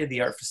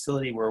state-of-the-art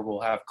facility where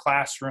we'll have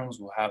classrooms,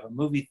 we'll have a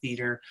movie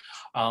theater.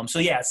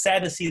 It's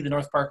sad to see the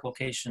North Park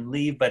location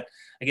leave, but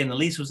again, the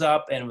lease was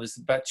up and it was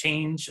about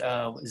change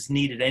is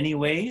needed anyway.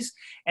 ways.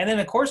 And then,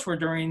 of course, we're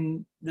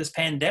during this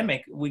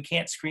pandemic, we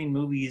can't screen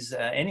movies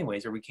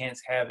anyways, or we can't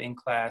have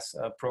in-class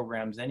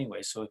programs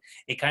anyway. So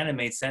it kind of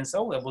made sense.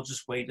 Oh, we'll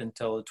just wait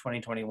until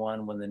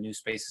 2021 when the new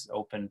spaces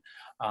open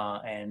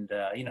and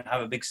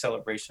have a big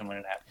celebration when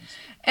it happens.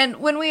 And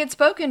when we had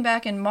spoken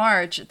back in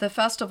March, the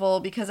festival,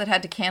 because it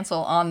had to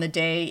cancel on the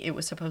day it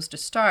was supposed to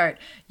start,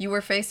 you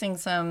were facing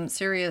some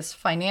serious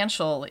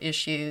financial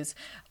issues.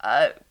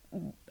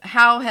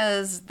 How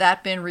has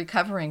that been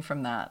recovering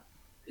from that?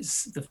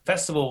 The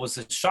festival was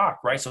a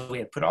shock, right? So we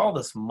had put all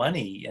this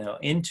money,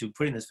 into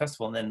putting this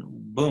festival, and then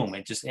boom,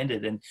 it just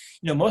ended. And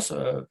most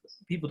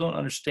people don't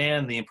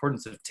understand the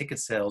importance of ticket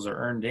sales or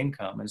earned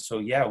income. And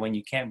so, when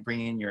you can't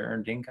bring in your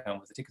earned income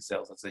with the ticket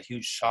sales, that's a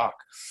huge shock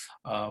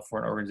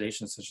for an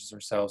organization such as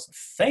ourselves.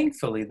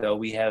 Thankfully, though,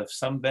 we have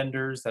some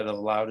vendors that have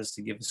allowed us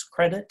to give us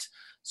credit,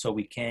 so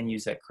we can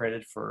use that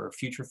credit for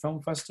future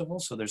film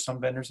festivals. So there's some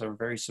vendors that are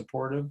very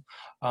supportive.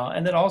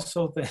 And then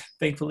also,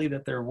 thankfully,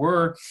 that there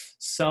were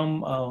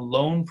some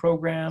loan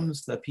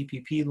programs. The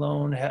PPP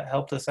loan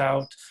helped us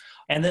out.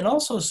 And then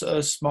also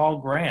small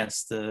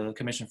grants. The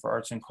Commission for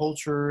Arts and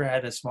Culture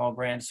had a small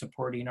grant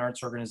supporting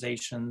arts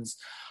organizations.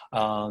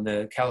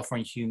 The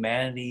California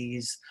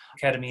Humanities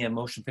Academy of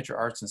Motion Picture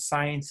Arts and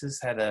Sciences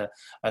had a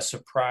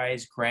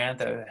surprise grant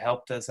that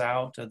helped us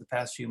out the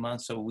past few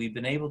months. So we've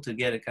been able to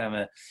get a kind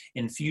of an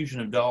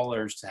infusion of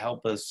dollars to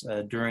help us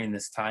during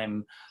this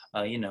time,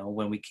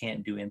 when we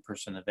can't do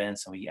in-person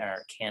events and we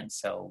can't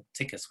sell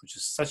tickets, which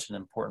is such an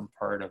important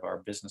part of our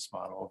business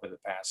model over the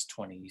past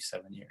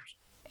 27 years.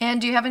 And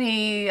do you have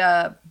any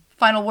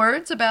final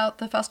words about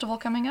the festival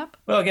coming up?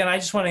 Well, again, I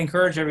just want to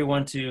encourage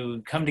everyone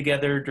to come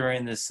together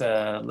during this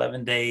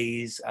 11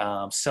 days,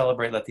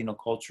 celebrate Latino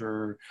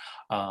culture,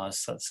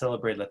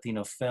 celebrate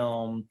Latino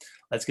film.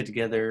 Let's get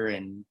together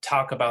and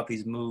talk about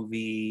these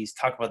movies,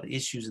 talk about the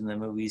issues in the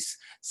movies,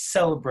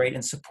 celebrate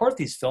and support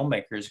these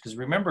filmmakers. Because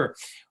remember,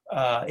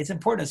 it's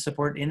important to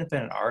support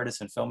independent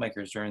artists and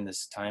filmmakers during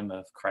this time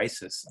of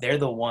crisis. They're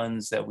the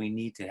ones that we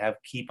need to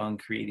keep on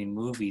creating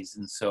movies.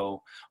 And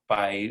so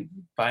by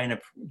buying a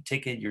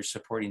ticket, you're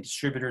supporting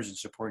distributors and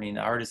supporting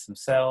artists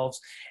themselves,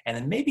 and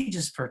then maybe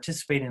just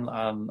participating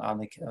on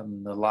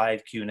the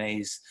live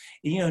Q&As,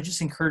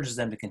 just encourages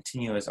them to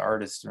continue as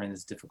artists during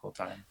this difficult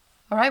time.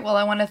 All right. Well,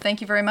 I want to thank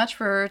you very much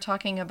for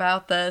talking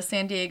about the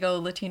San Diego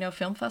Latino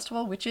Film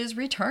Festival, which is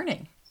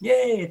returning.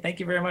 Yay. Thank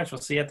you very much. We'll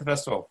see you at the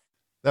festival.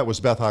 That was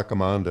Beth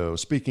Accomando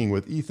speaking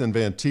with Ethan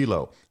Van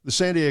Tilo. The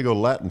San Diego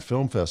Latin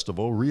Film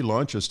Festival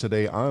relaunches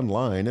today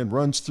online and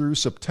runs through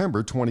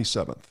September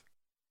 27th.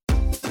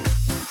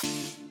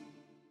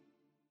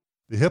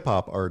 The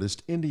hip-hop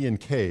artist Indian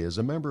K is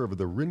a member of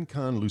the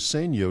Rincon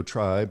Luiseño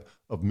tribe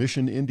of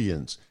Mission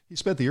Indians. He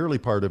spent the early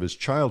part of his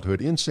childhood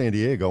in San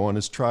Diego on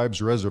his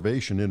tribe's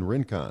reservation in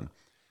Rincon.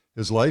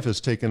 His life has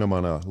taken him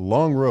on a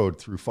long road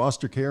through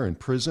foster care and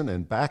prison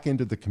and back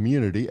into the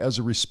community as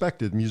a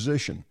respected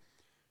musician.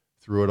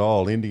 Through it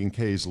all, Indian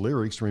K's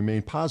lyrics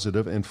remain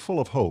positive and full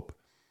of hope.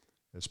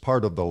 As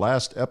part of the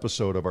last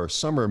episode of our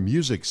summer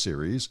music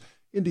series,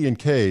 Indian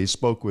K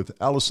spoke with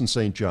Allison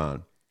St.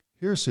 John.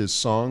 Here's his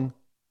song,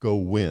 Go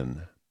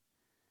Win.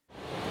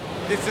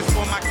 This is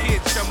for my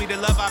kids, show me the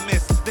love I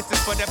miss. This is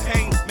for the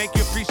pain, make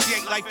you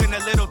appreciate life in the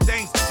little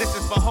things. This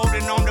is for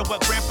holding on to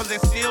what grandpa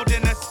instilled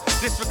in us.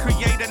 This for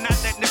creator, not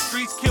letting the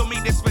streets kill me.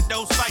 This for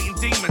those fighting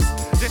demons.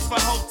 This for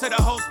hope to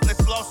the hopeless,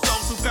 lost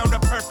souls who found a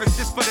purpose.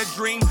 This for the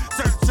dream,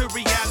 turned to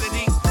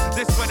reality.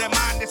 This for the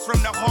mind, this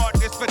from the heart.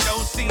 This for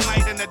those seen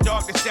light in the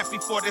dark. This death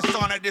before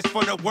dishonor, this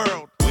for the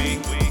world.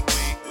 We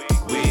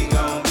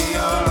gon' be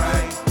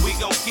alright. We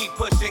gon' keep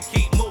pushing,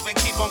 keep moving,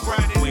 keep on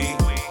grinding. We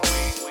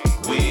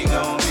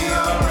gon' be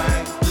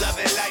alright. Love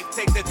and life,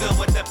 take the good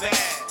with the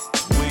bad.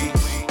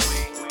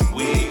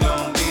 We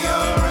gon' be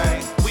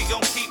alright. We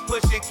gon' keep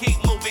pushing,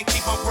 keep moving,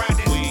 keep on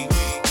grinding.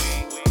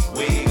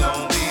 We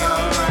gon' be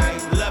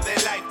alright. Love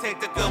and life, take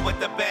the good with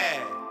the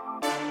bad.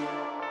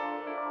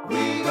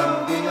 We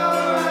gon' be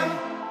alright.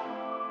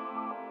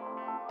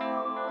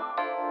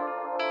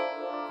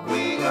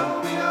 We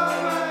gon' be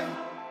alright.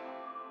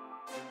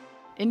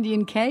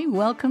 Indian K,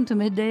 welcome to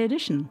Midday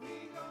Edition.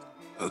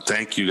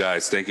 Thank you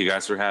guys. Thank you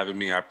guys for having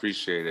me. I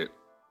appreciate it.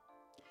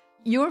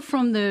 You're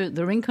from the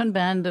Rincon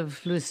Band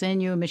of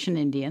Luiseño Mission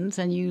Indians,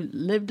 and you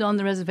lived on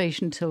the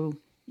reservation till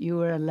you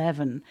were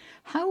 11.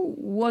 How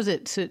was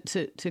it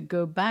to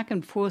go back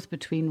and forth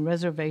between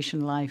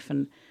reservation life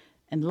and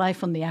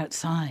life on the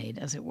outside,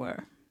 as it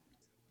were?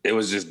 It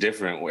was just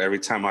different. Every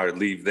time I would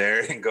leave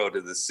there and go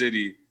to the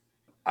city,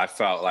 I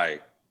felt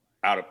like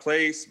out of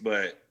place,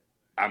 but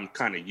I'm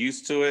kind of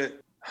used to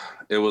it.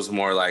 It was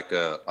more like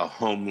a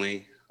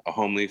homely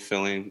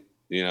feeling,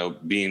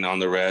 being on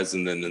the res,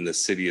 and then in the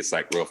city, it's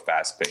like real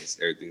fast paced.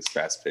 Everything's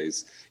fast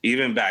paced.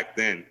 Even back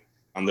then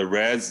on the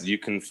res, you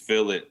can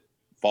feel it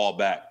fall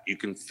back. You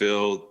can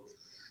feel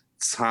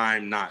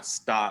time not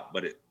stop,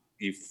 but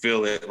you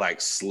feel it like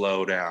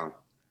slow down.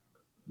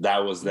 That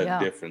was the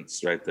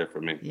difference right there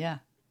for me. Yeah.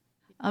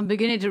 I'm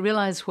beginning to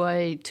realize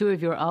why two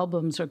of your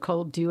albums are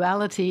called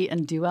Duality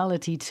and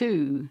Duality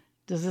 2.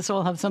 Does this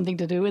all have something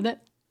to do with it?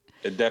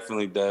 It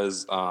definitely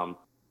does.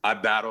 I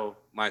battle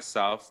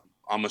myself.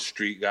 I'm a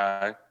street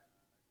guy,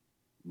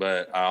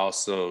 but I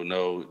also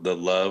know the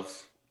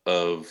love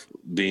of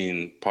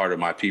being part of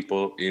my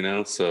people, you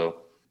know? So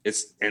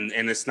it's, and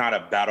it's not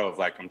a battle of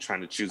like, I'm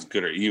trying to choose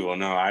good or evil.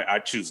 No, I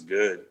choose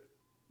good,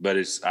 but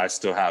I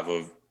still have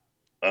a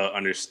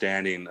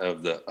understanding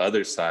of the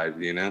other side,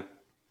 you know?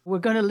 We're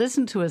going to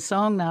listen to a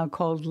song now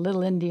called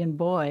Little Indian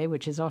Boy,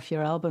 which is off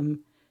your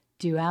album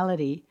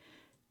Duality.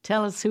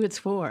 Tell us who it's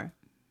for.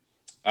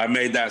 I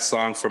made that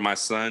song for my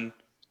son.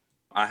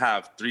 I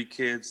have 3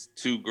 kids,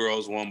 2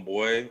 girls, 1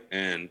 boy,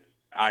 and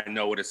I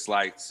know what it's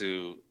like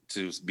to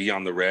be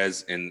on the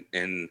res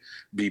and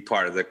be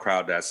part of the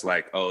crowd that's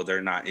like, oh,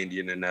 they're not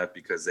Indian enough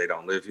because they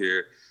don't live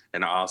here.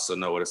 And I also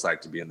know what it's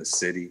like to be in the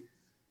city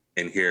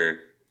and hear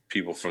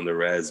people from the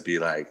res be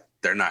like,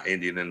 they're not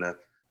Indian enough.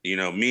 You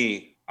know,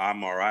 me,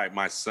 I'm all right.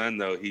 My son,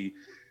 though,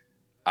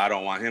 I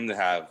don't want him to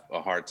have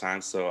a hard time.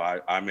 So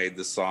I made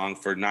the song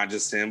for not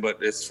just him, but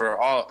it's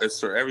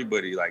for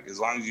everybody. Like, as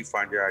long as you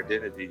find your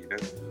identity, you know?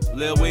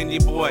 Lil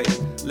Indian boy,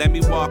 let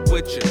me walk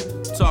with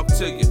you, talk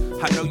to you.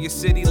 I know your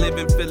city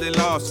living, feeling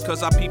lost,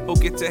 cause our people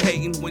get to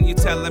hating when you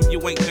tell them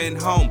you ain't been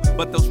home.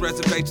 But those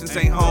reservations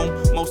ain't home.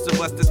 Most of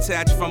us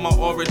detached from our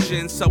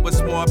origins, so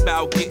it's more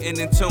about getting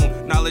in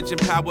tune. Knowledge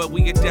and power,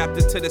 we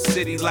adapted to the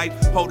city life,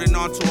 holding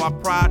on to our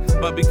pride.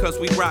 But because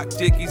we rock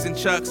Dickies and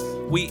Chucks,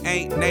 we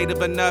ain't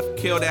native enough,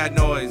 kill that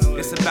noise.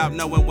 It's about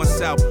knowing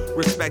oneself,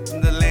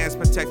 respecting the lands,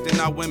 protecting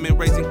our women,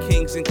 raising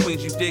kings and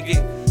queens, you dig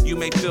it? You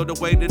may feel the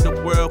weight of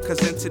the world,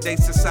 cause in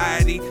today's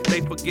society,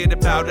 they forget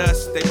about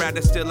us. They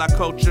rather steal our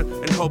culture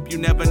and hope you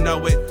never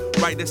know it.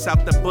 Write us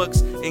out the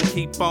books and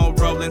keep on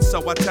rolling.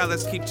 So I tell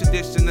us, keep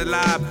tradition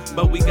alive.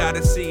 But we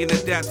gotta see and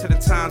adapt to the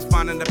times,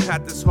 finding the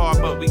path is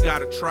hard, but we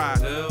gotta try.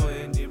 Little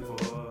Indian boy.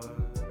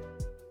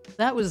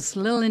 That was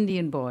Little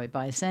Indian Boy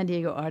by San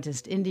Diego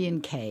artist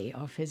Indian K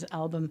off his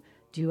album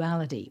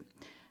Duality.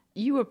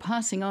 You were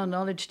passing on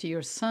knowledge to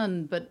your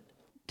son, but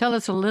tell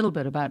us a little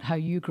bit about how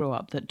you grew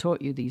up that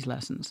taught you these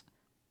lessons.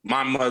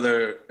 My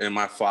mother and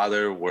my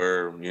father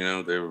were, you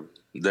know,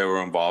 they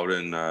were involved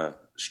in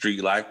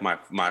street life.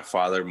 My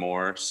father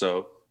more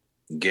so,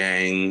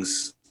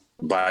 gangs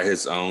by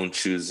his own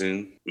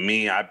choosing.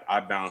 Me, I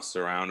bounced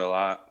around a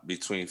lot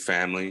between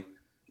family.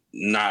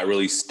 Not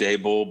really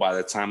stable. By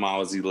the time I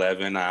was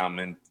 11, I'm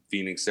in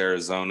Phoenix,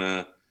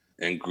 Arizona,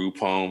 in group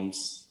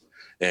homes.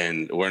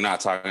 And we're not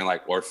talking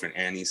like Orphan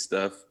Annie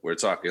stuff. We're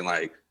talking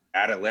like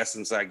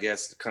adolescents, I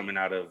guess, coming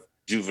out of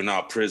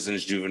juvenile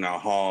prisons, juvenile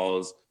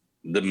halls,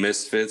 the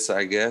misfits,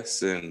 I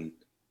guess. And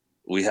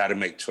we had to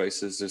make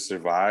choices to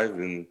survive.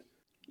 And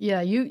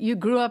yeah, you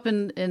grew up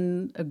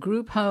in a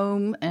group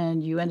home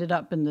and you ended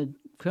up in the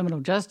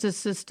criminal justice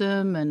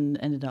system and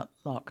ended up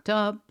locked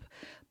up.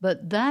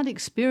 But that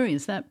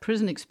experience, that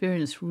prison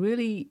experience,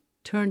 really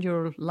turned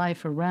your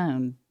life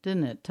around,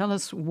 didn't it? Tell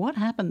us what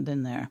happened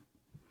in there.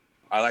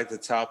 I like to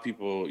tell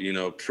people, you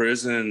know,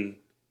 prison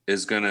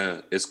it's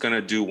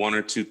gonna do 1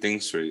 or 2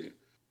 things for you.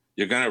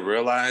 You're gonna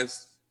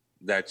realize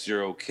that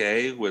you're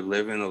okay with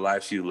living the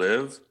life you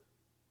live,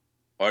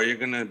 or you're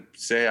gonna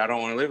say, I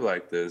don't want to live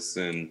like this.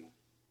 And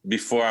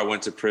before I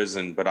went to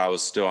prison, but I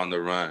was still on the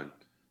run.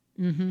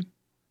 Mm-hmm.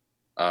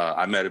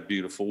 I met a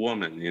beautiful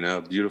woman, you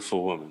know,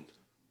 beautiful woman.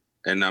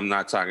 And I'm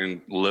not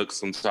talking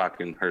looks, I'm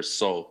talking her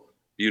soul.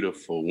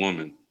 Beautiful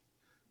woman.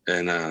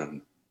 And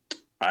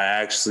I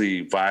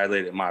actually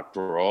violated my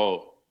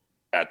parole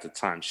at the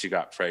time she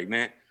got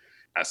pregnant.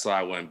 So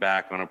I went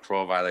back on a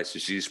parole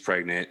violation. She's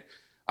pregnant.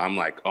 I'm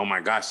like, oh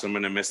my gosh, I'm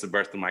gonna miss the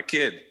birth of my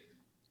kid.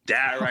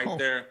 That right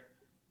there,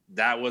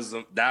 that was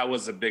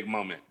a big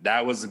moment.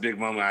 That was a big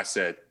moment. I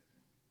said,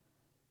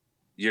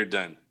 you're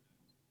done.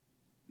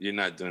 You're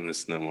not doing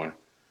this no more.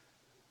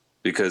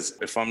 Because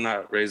if I'm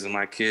not raising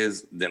my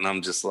kids, then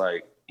I'm just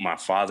like my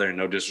father.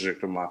 No disrespect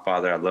to my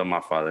father. I love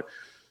my father.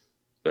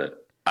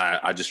 But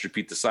I just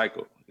repeat the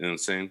cycle. You know what I'm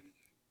saying?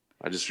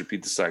 I just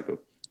repeat the cycle.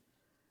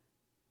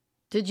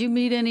 Did you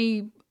meet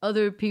any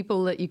other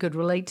people that you could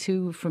relate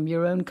to from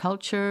your own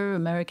culture,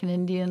 American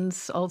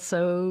Indians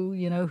also,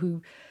 you know,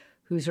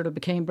 who sort of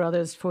became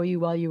brothers for you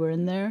while you were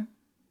in there?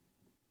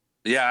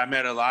 Yeah, I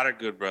met a lot of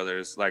good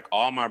brothers. Like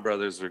all my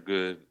brothers were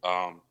good.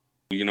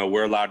 You know,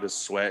 we're allowed to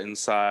sweat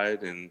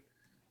inside and,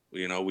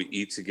 you know, we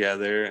eat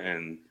together.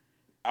 And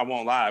I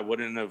won't lie, I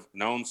wouldn't have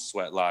known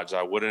Sweat Lodge.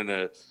 I wouldn't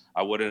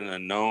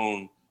have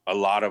known a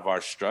lot of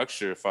our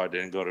structure if I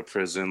didn't go to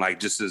prison. Like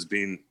just as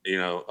being, you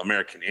know,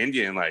 American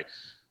Indian, like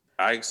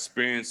I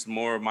experienced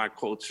more of my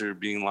culture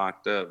being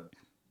locked up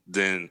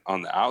than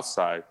on the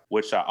outside,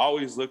 which I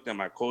always looked at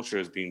my culture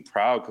as being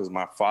proud because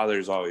my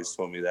father's always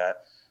told me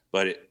that.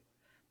 But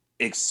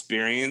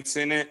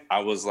experiencing it, I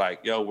was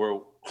like, yo,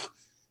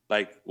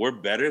 we're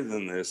better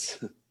than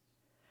this.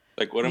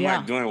 Like, what am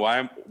I doing?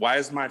 Why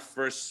is my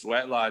first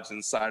Sweat Lodge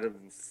inside of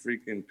a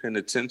freaking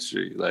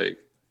penitentiary? Like,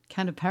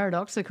 kind of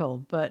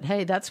paradoxical, but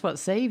hey, that's what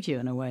saved you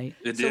in a way.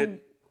 It did.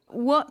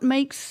 What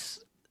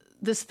makes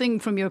this thing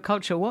from your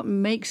culture, what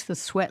makes the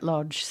Sweat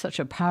Lodge such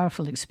a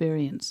powerful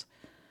experience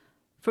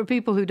for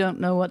people who don't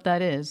know what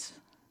that is?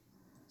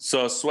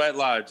 So sweat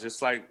lodge,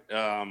 just like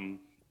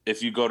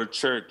if you go to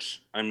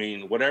church, I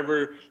mean,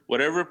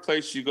 whatever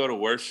place you go to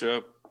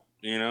worship,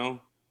 you know,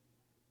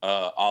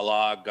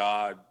 Allah,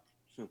 God,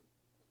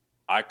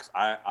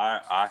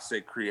 I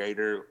say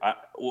creator.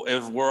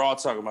 If we're all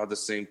talking about the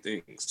same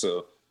thing,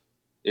 so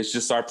it's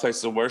just our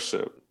place of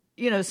worship.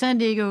 You know, San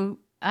Diego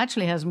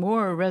actually has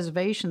more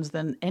reservations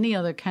than any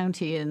other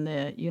county in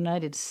the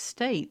United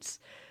States.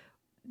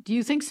 Do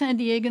you think San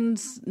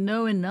Diegans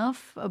know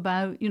enough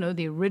about, you know,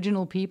 the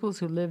original peoples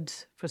who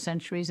lived for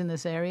centuries in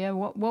this area?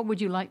 What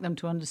would you like them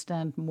to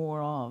understand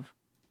more of?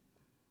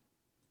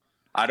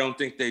 I don't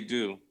think they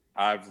do.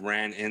 I've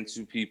ran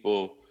into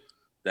people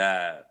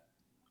that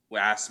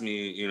asked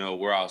me, you know,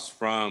 where I was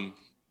from.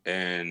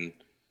 And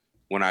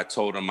when I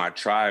told them my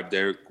tribe,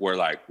 they were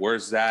like,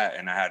 where's that?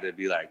 And I had to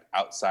be like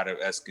outside of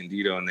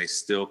Escondido, and they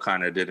still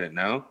kind of didn't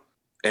know.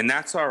 And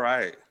that's all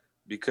right,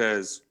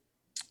 because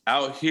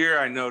out here,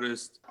 I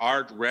noticed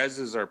our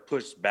reses are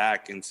pushed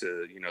back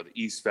into, you know, the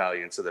East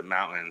Valley, into the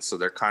mountains. So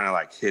they're kind of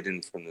like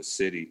hidden from the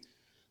city.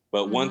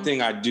 But one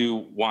thing I do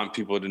want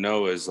people to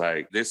know is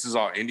like, this is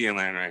all Indian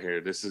land right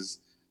here.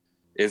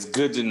 It's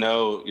good to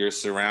know your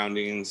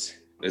surroundings.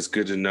 It's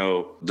good to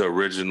know the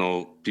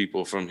original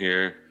people from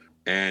here.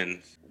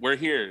 And we're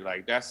here.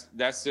 Like, that's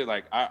it.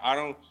 Like, I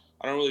don't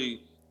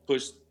really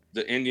push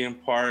the Indian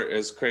part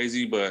as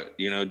crazy, but,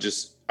 you know,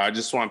 I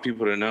just want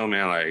people to know,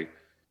 man, like,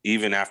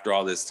 even after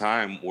all this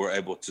time, we're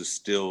able to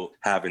still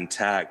have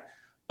intact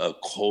a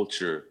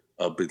culture,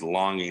 a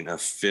belonging, a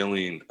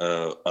feeling,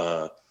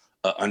 a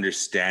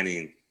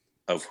understanding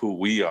of who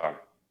we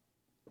are.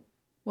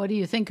 What do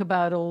you think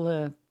about all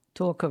the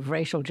talk of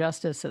racial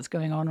justice that's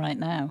going on right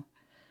now?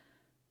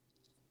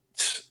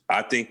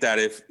 I think that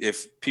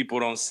if people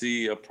don't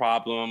see a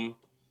problem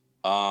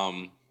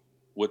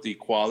with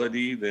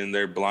equality, then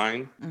they're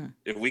blind.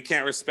 If we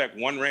can't respect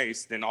one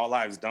race, then all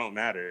lives don't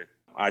matter.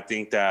 I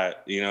think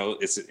that, you know,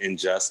 it's an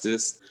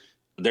injustice.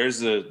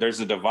 There's a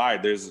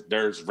divide. There's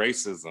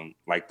racism.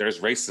 Like, there's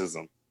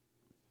racism.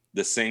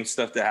 The same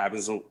stuff that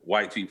happens with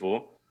white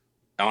people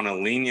on a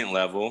lenient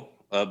level,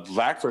 a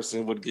black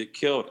person would get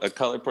killed. A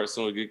colored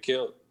person would get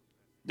killed.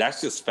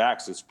 That's just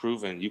facts. It's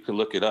proven. You can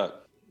look it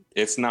up.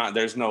 It's not,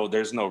 there's no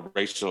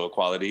racial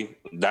equality.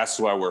 That's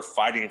why we're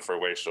fighting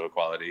for racial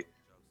equality.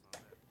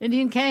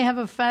 Indian K, have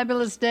a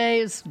fabulous day.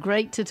 It's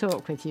great to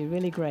talk with you.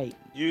 Really great.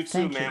 You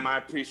too, ma'am. I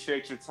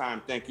appreciate your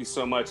time. Thank you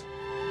so much.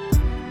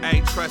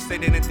 Hey, trust they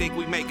didn't think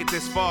we make it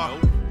this far.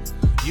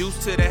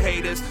 Used to the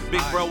haters,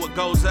 big bro, what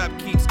goes up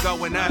keeps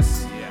going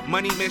us.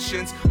 Money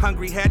missions,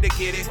 hungry had to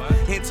get it.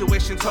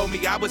 Intuition told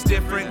me I was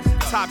different.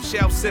 Top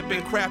shelf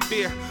sipping craft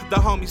beer, the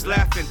homies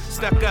laughing.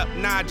 Stuck up,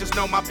 nah, I just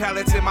know my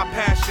palates and my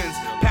passions.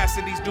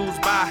 Passing these dudes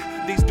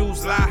by, these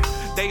dudes lie.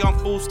 They on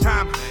fool's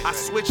time, I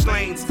switch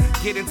lanes.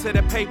 Get into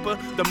the paper,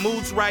 the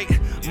mood's right.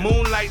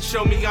 Moonlight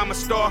show me I'm a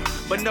star,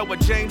 but know what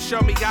James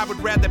showed me, I would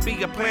rather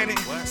be a planet.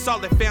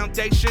 Solid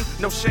foundation,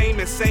 no shame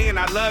in saying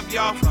I love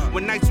y'all.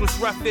 When nights was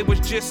rough, it was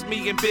just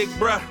me and Big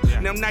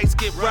Bruh. Now nights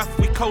get rough,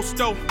 we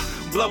coastal.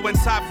 Blowing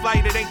top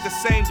flight, it ain't the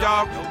same,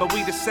 dog. But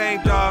we the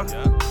same, dog.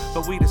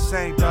 But we the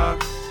same,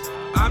 dog.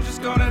 I'm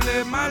just gonna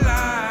live my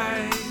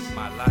life.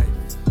 My life.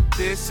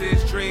 This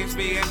is dreams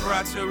being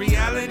brought to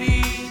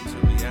reality.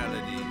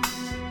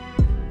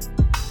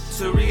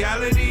 To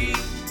reality.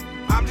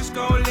 I'm just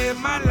gonna live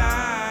my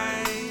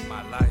life.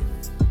 My life.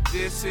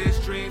 This is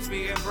dreams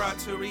being brought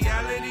to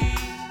reality.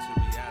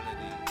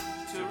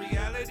 To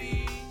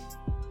reality.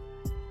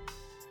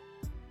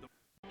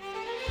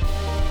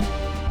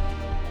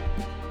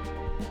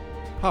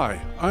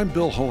 Hi, I'm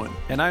Bill Hohen.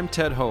 And I'm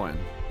Ted Hohen.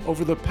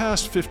 Over the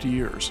past 50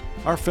 years,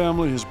 our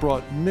family has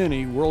brought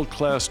many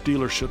world-class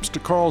dealerships to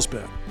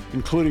Carlsbad,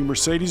 including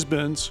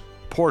Mercedes-Benz,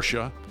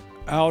 Porsche,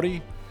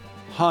 Audi,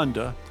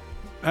 Honda,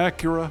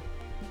 Acura,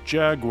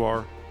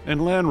 Jaguar,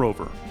 and Land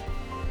Rover.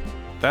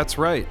 That's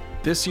right.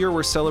 This year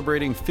we're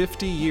celebrating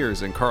 50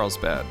 years in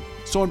Carlsbad.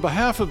 So on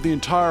behalf of the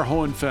entire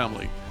Hohen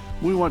family,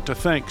 we want to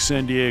thank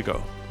San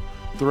Diego.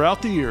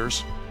 Throughout the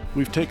years,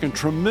 we've taken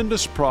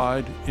tremendous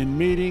pride in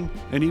meeting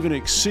and even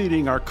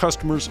exceeding our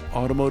customers'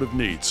 automotive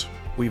needs.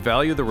 We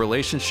value the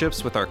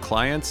relationships with our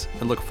clients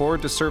and look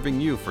forward to serving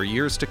you for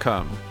years to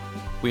come.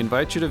 We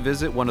invite you to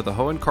visit one of the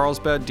Hohen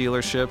Carlsbad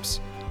dealerships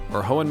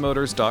or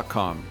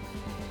hohenmotors.com.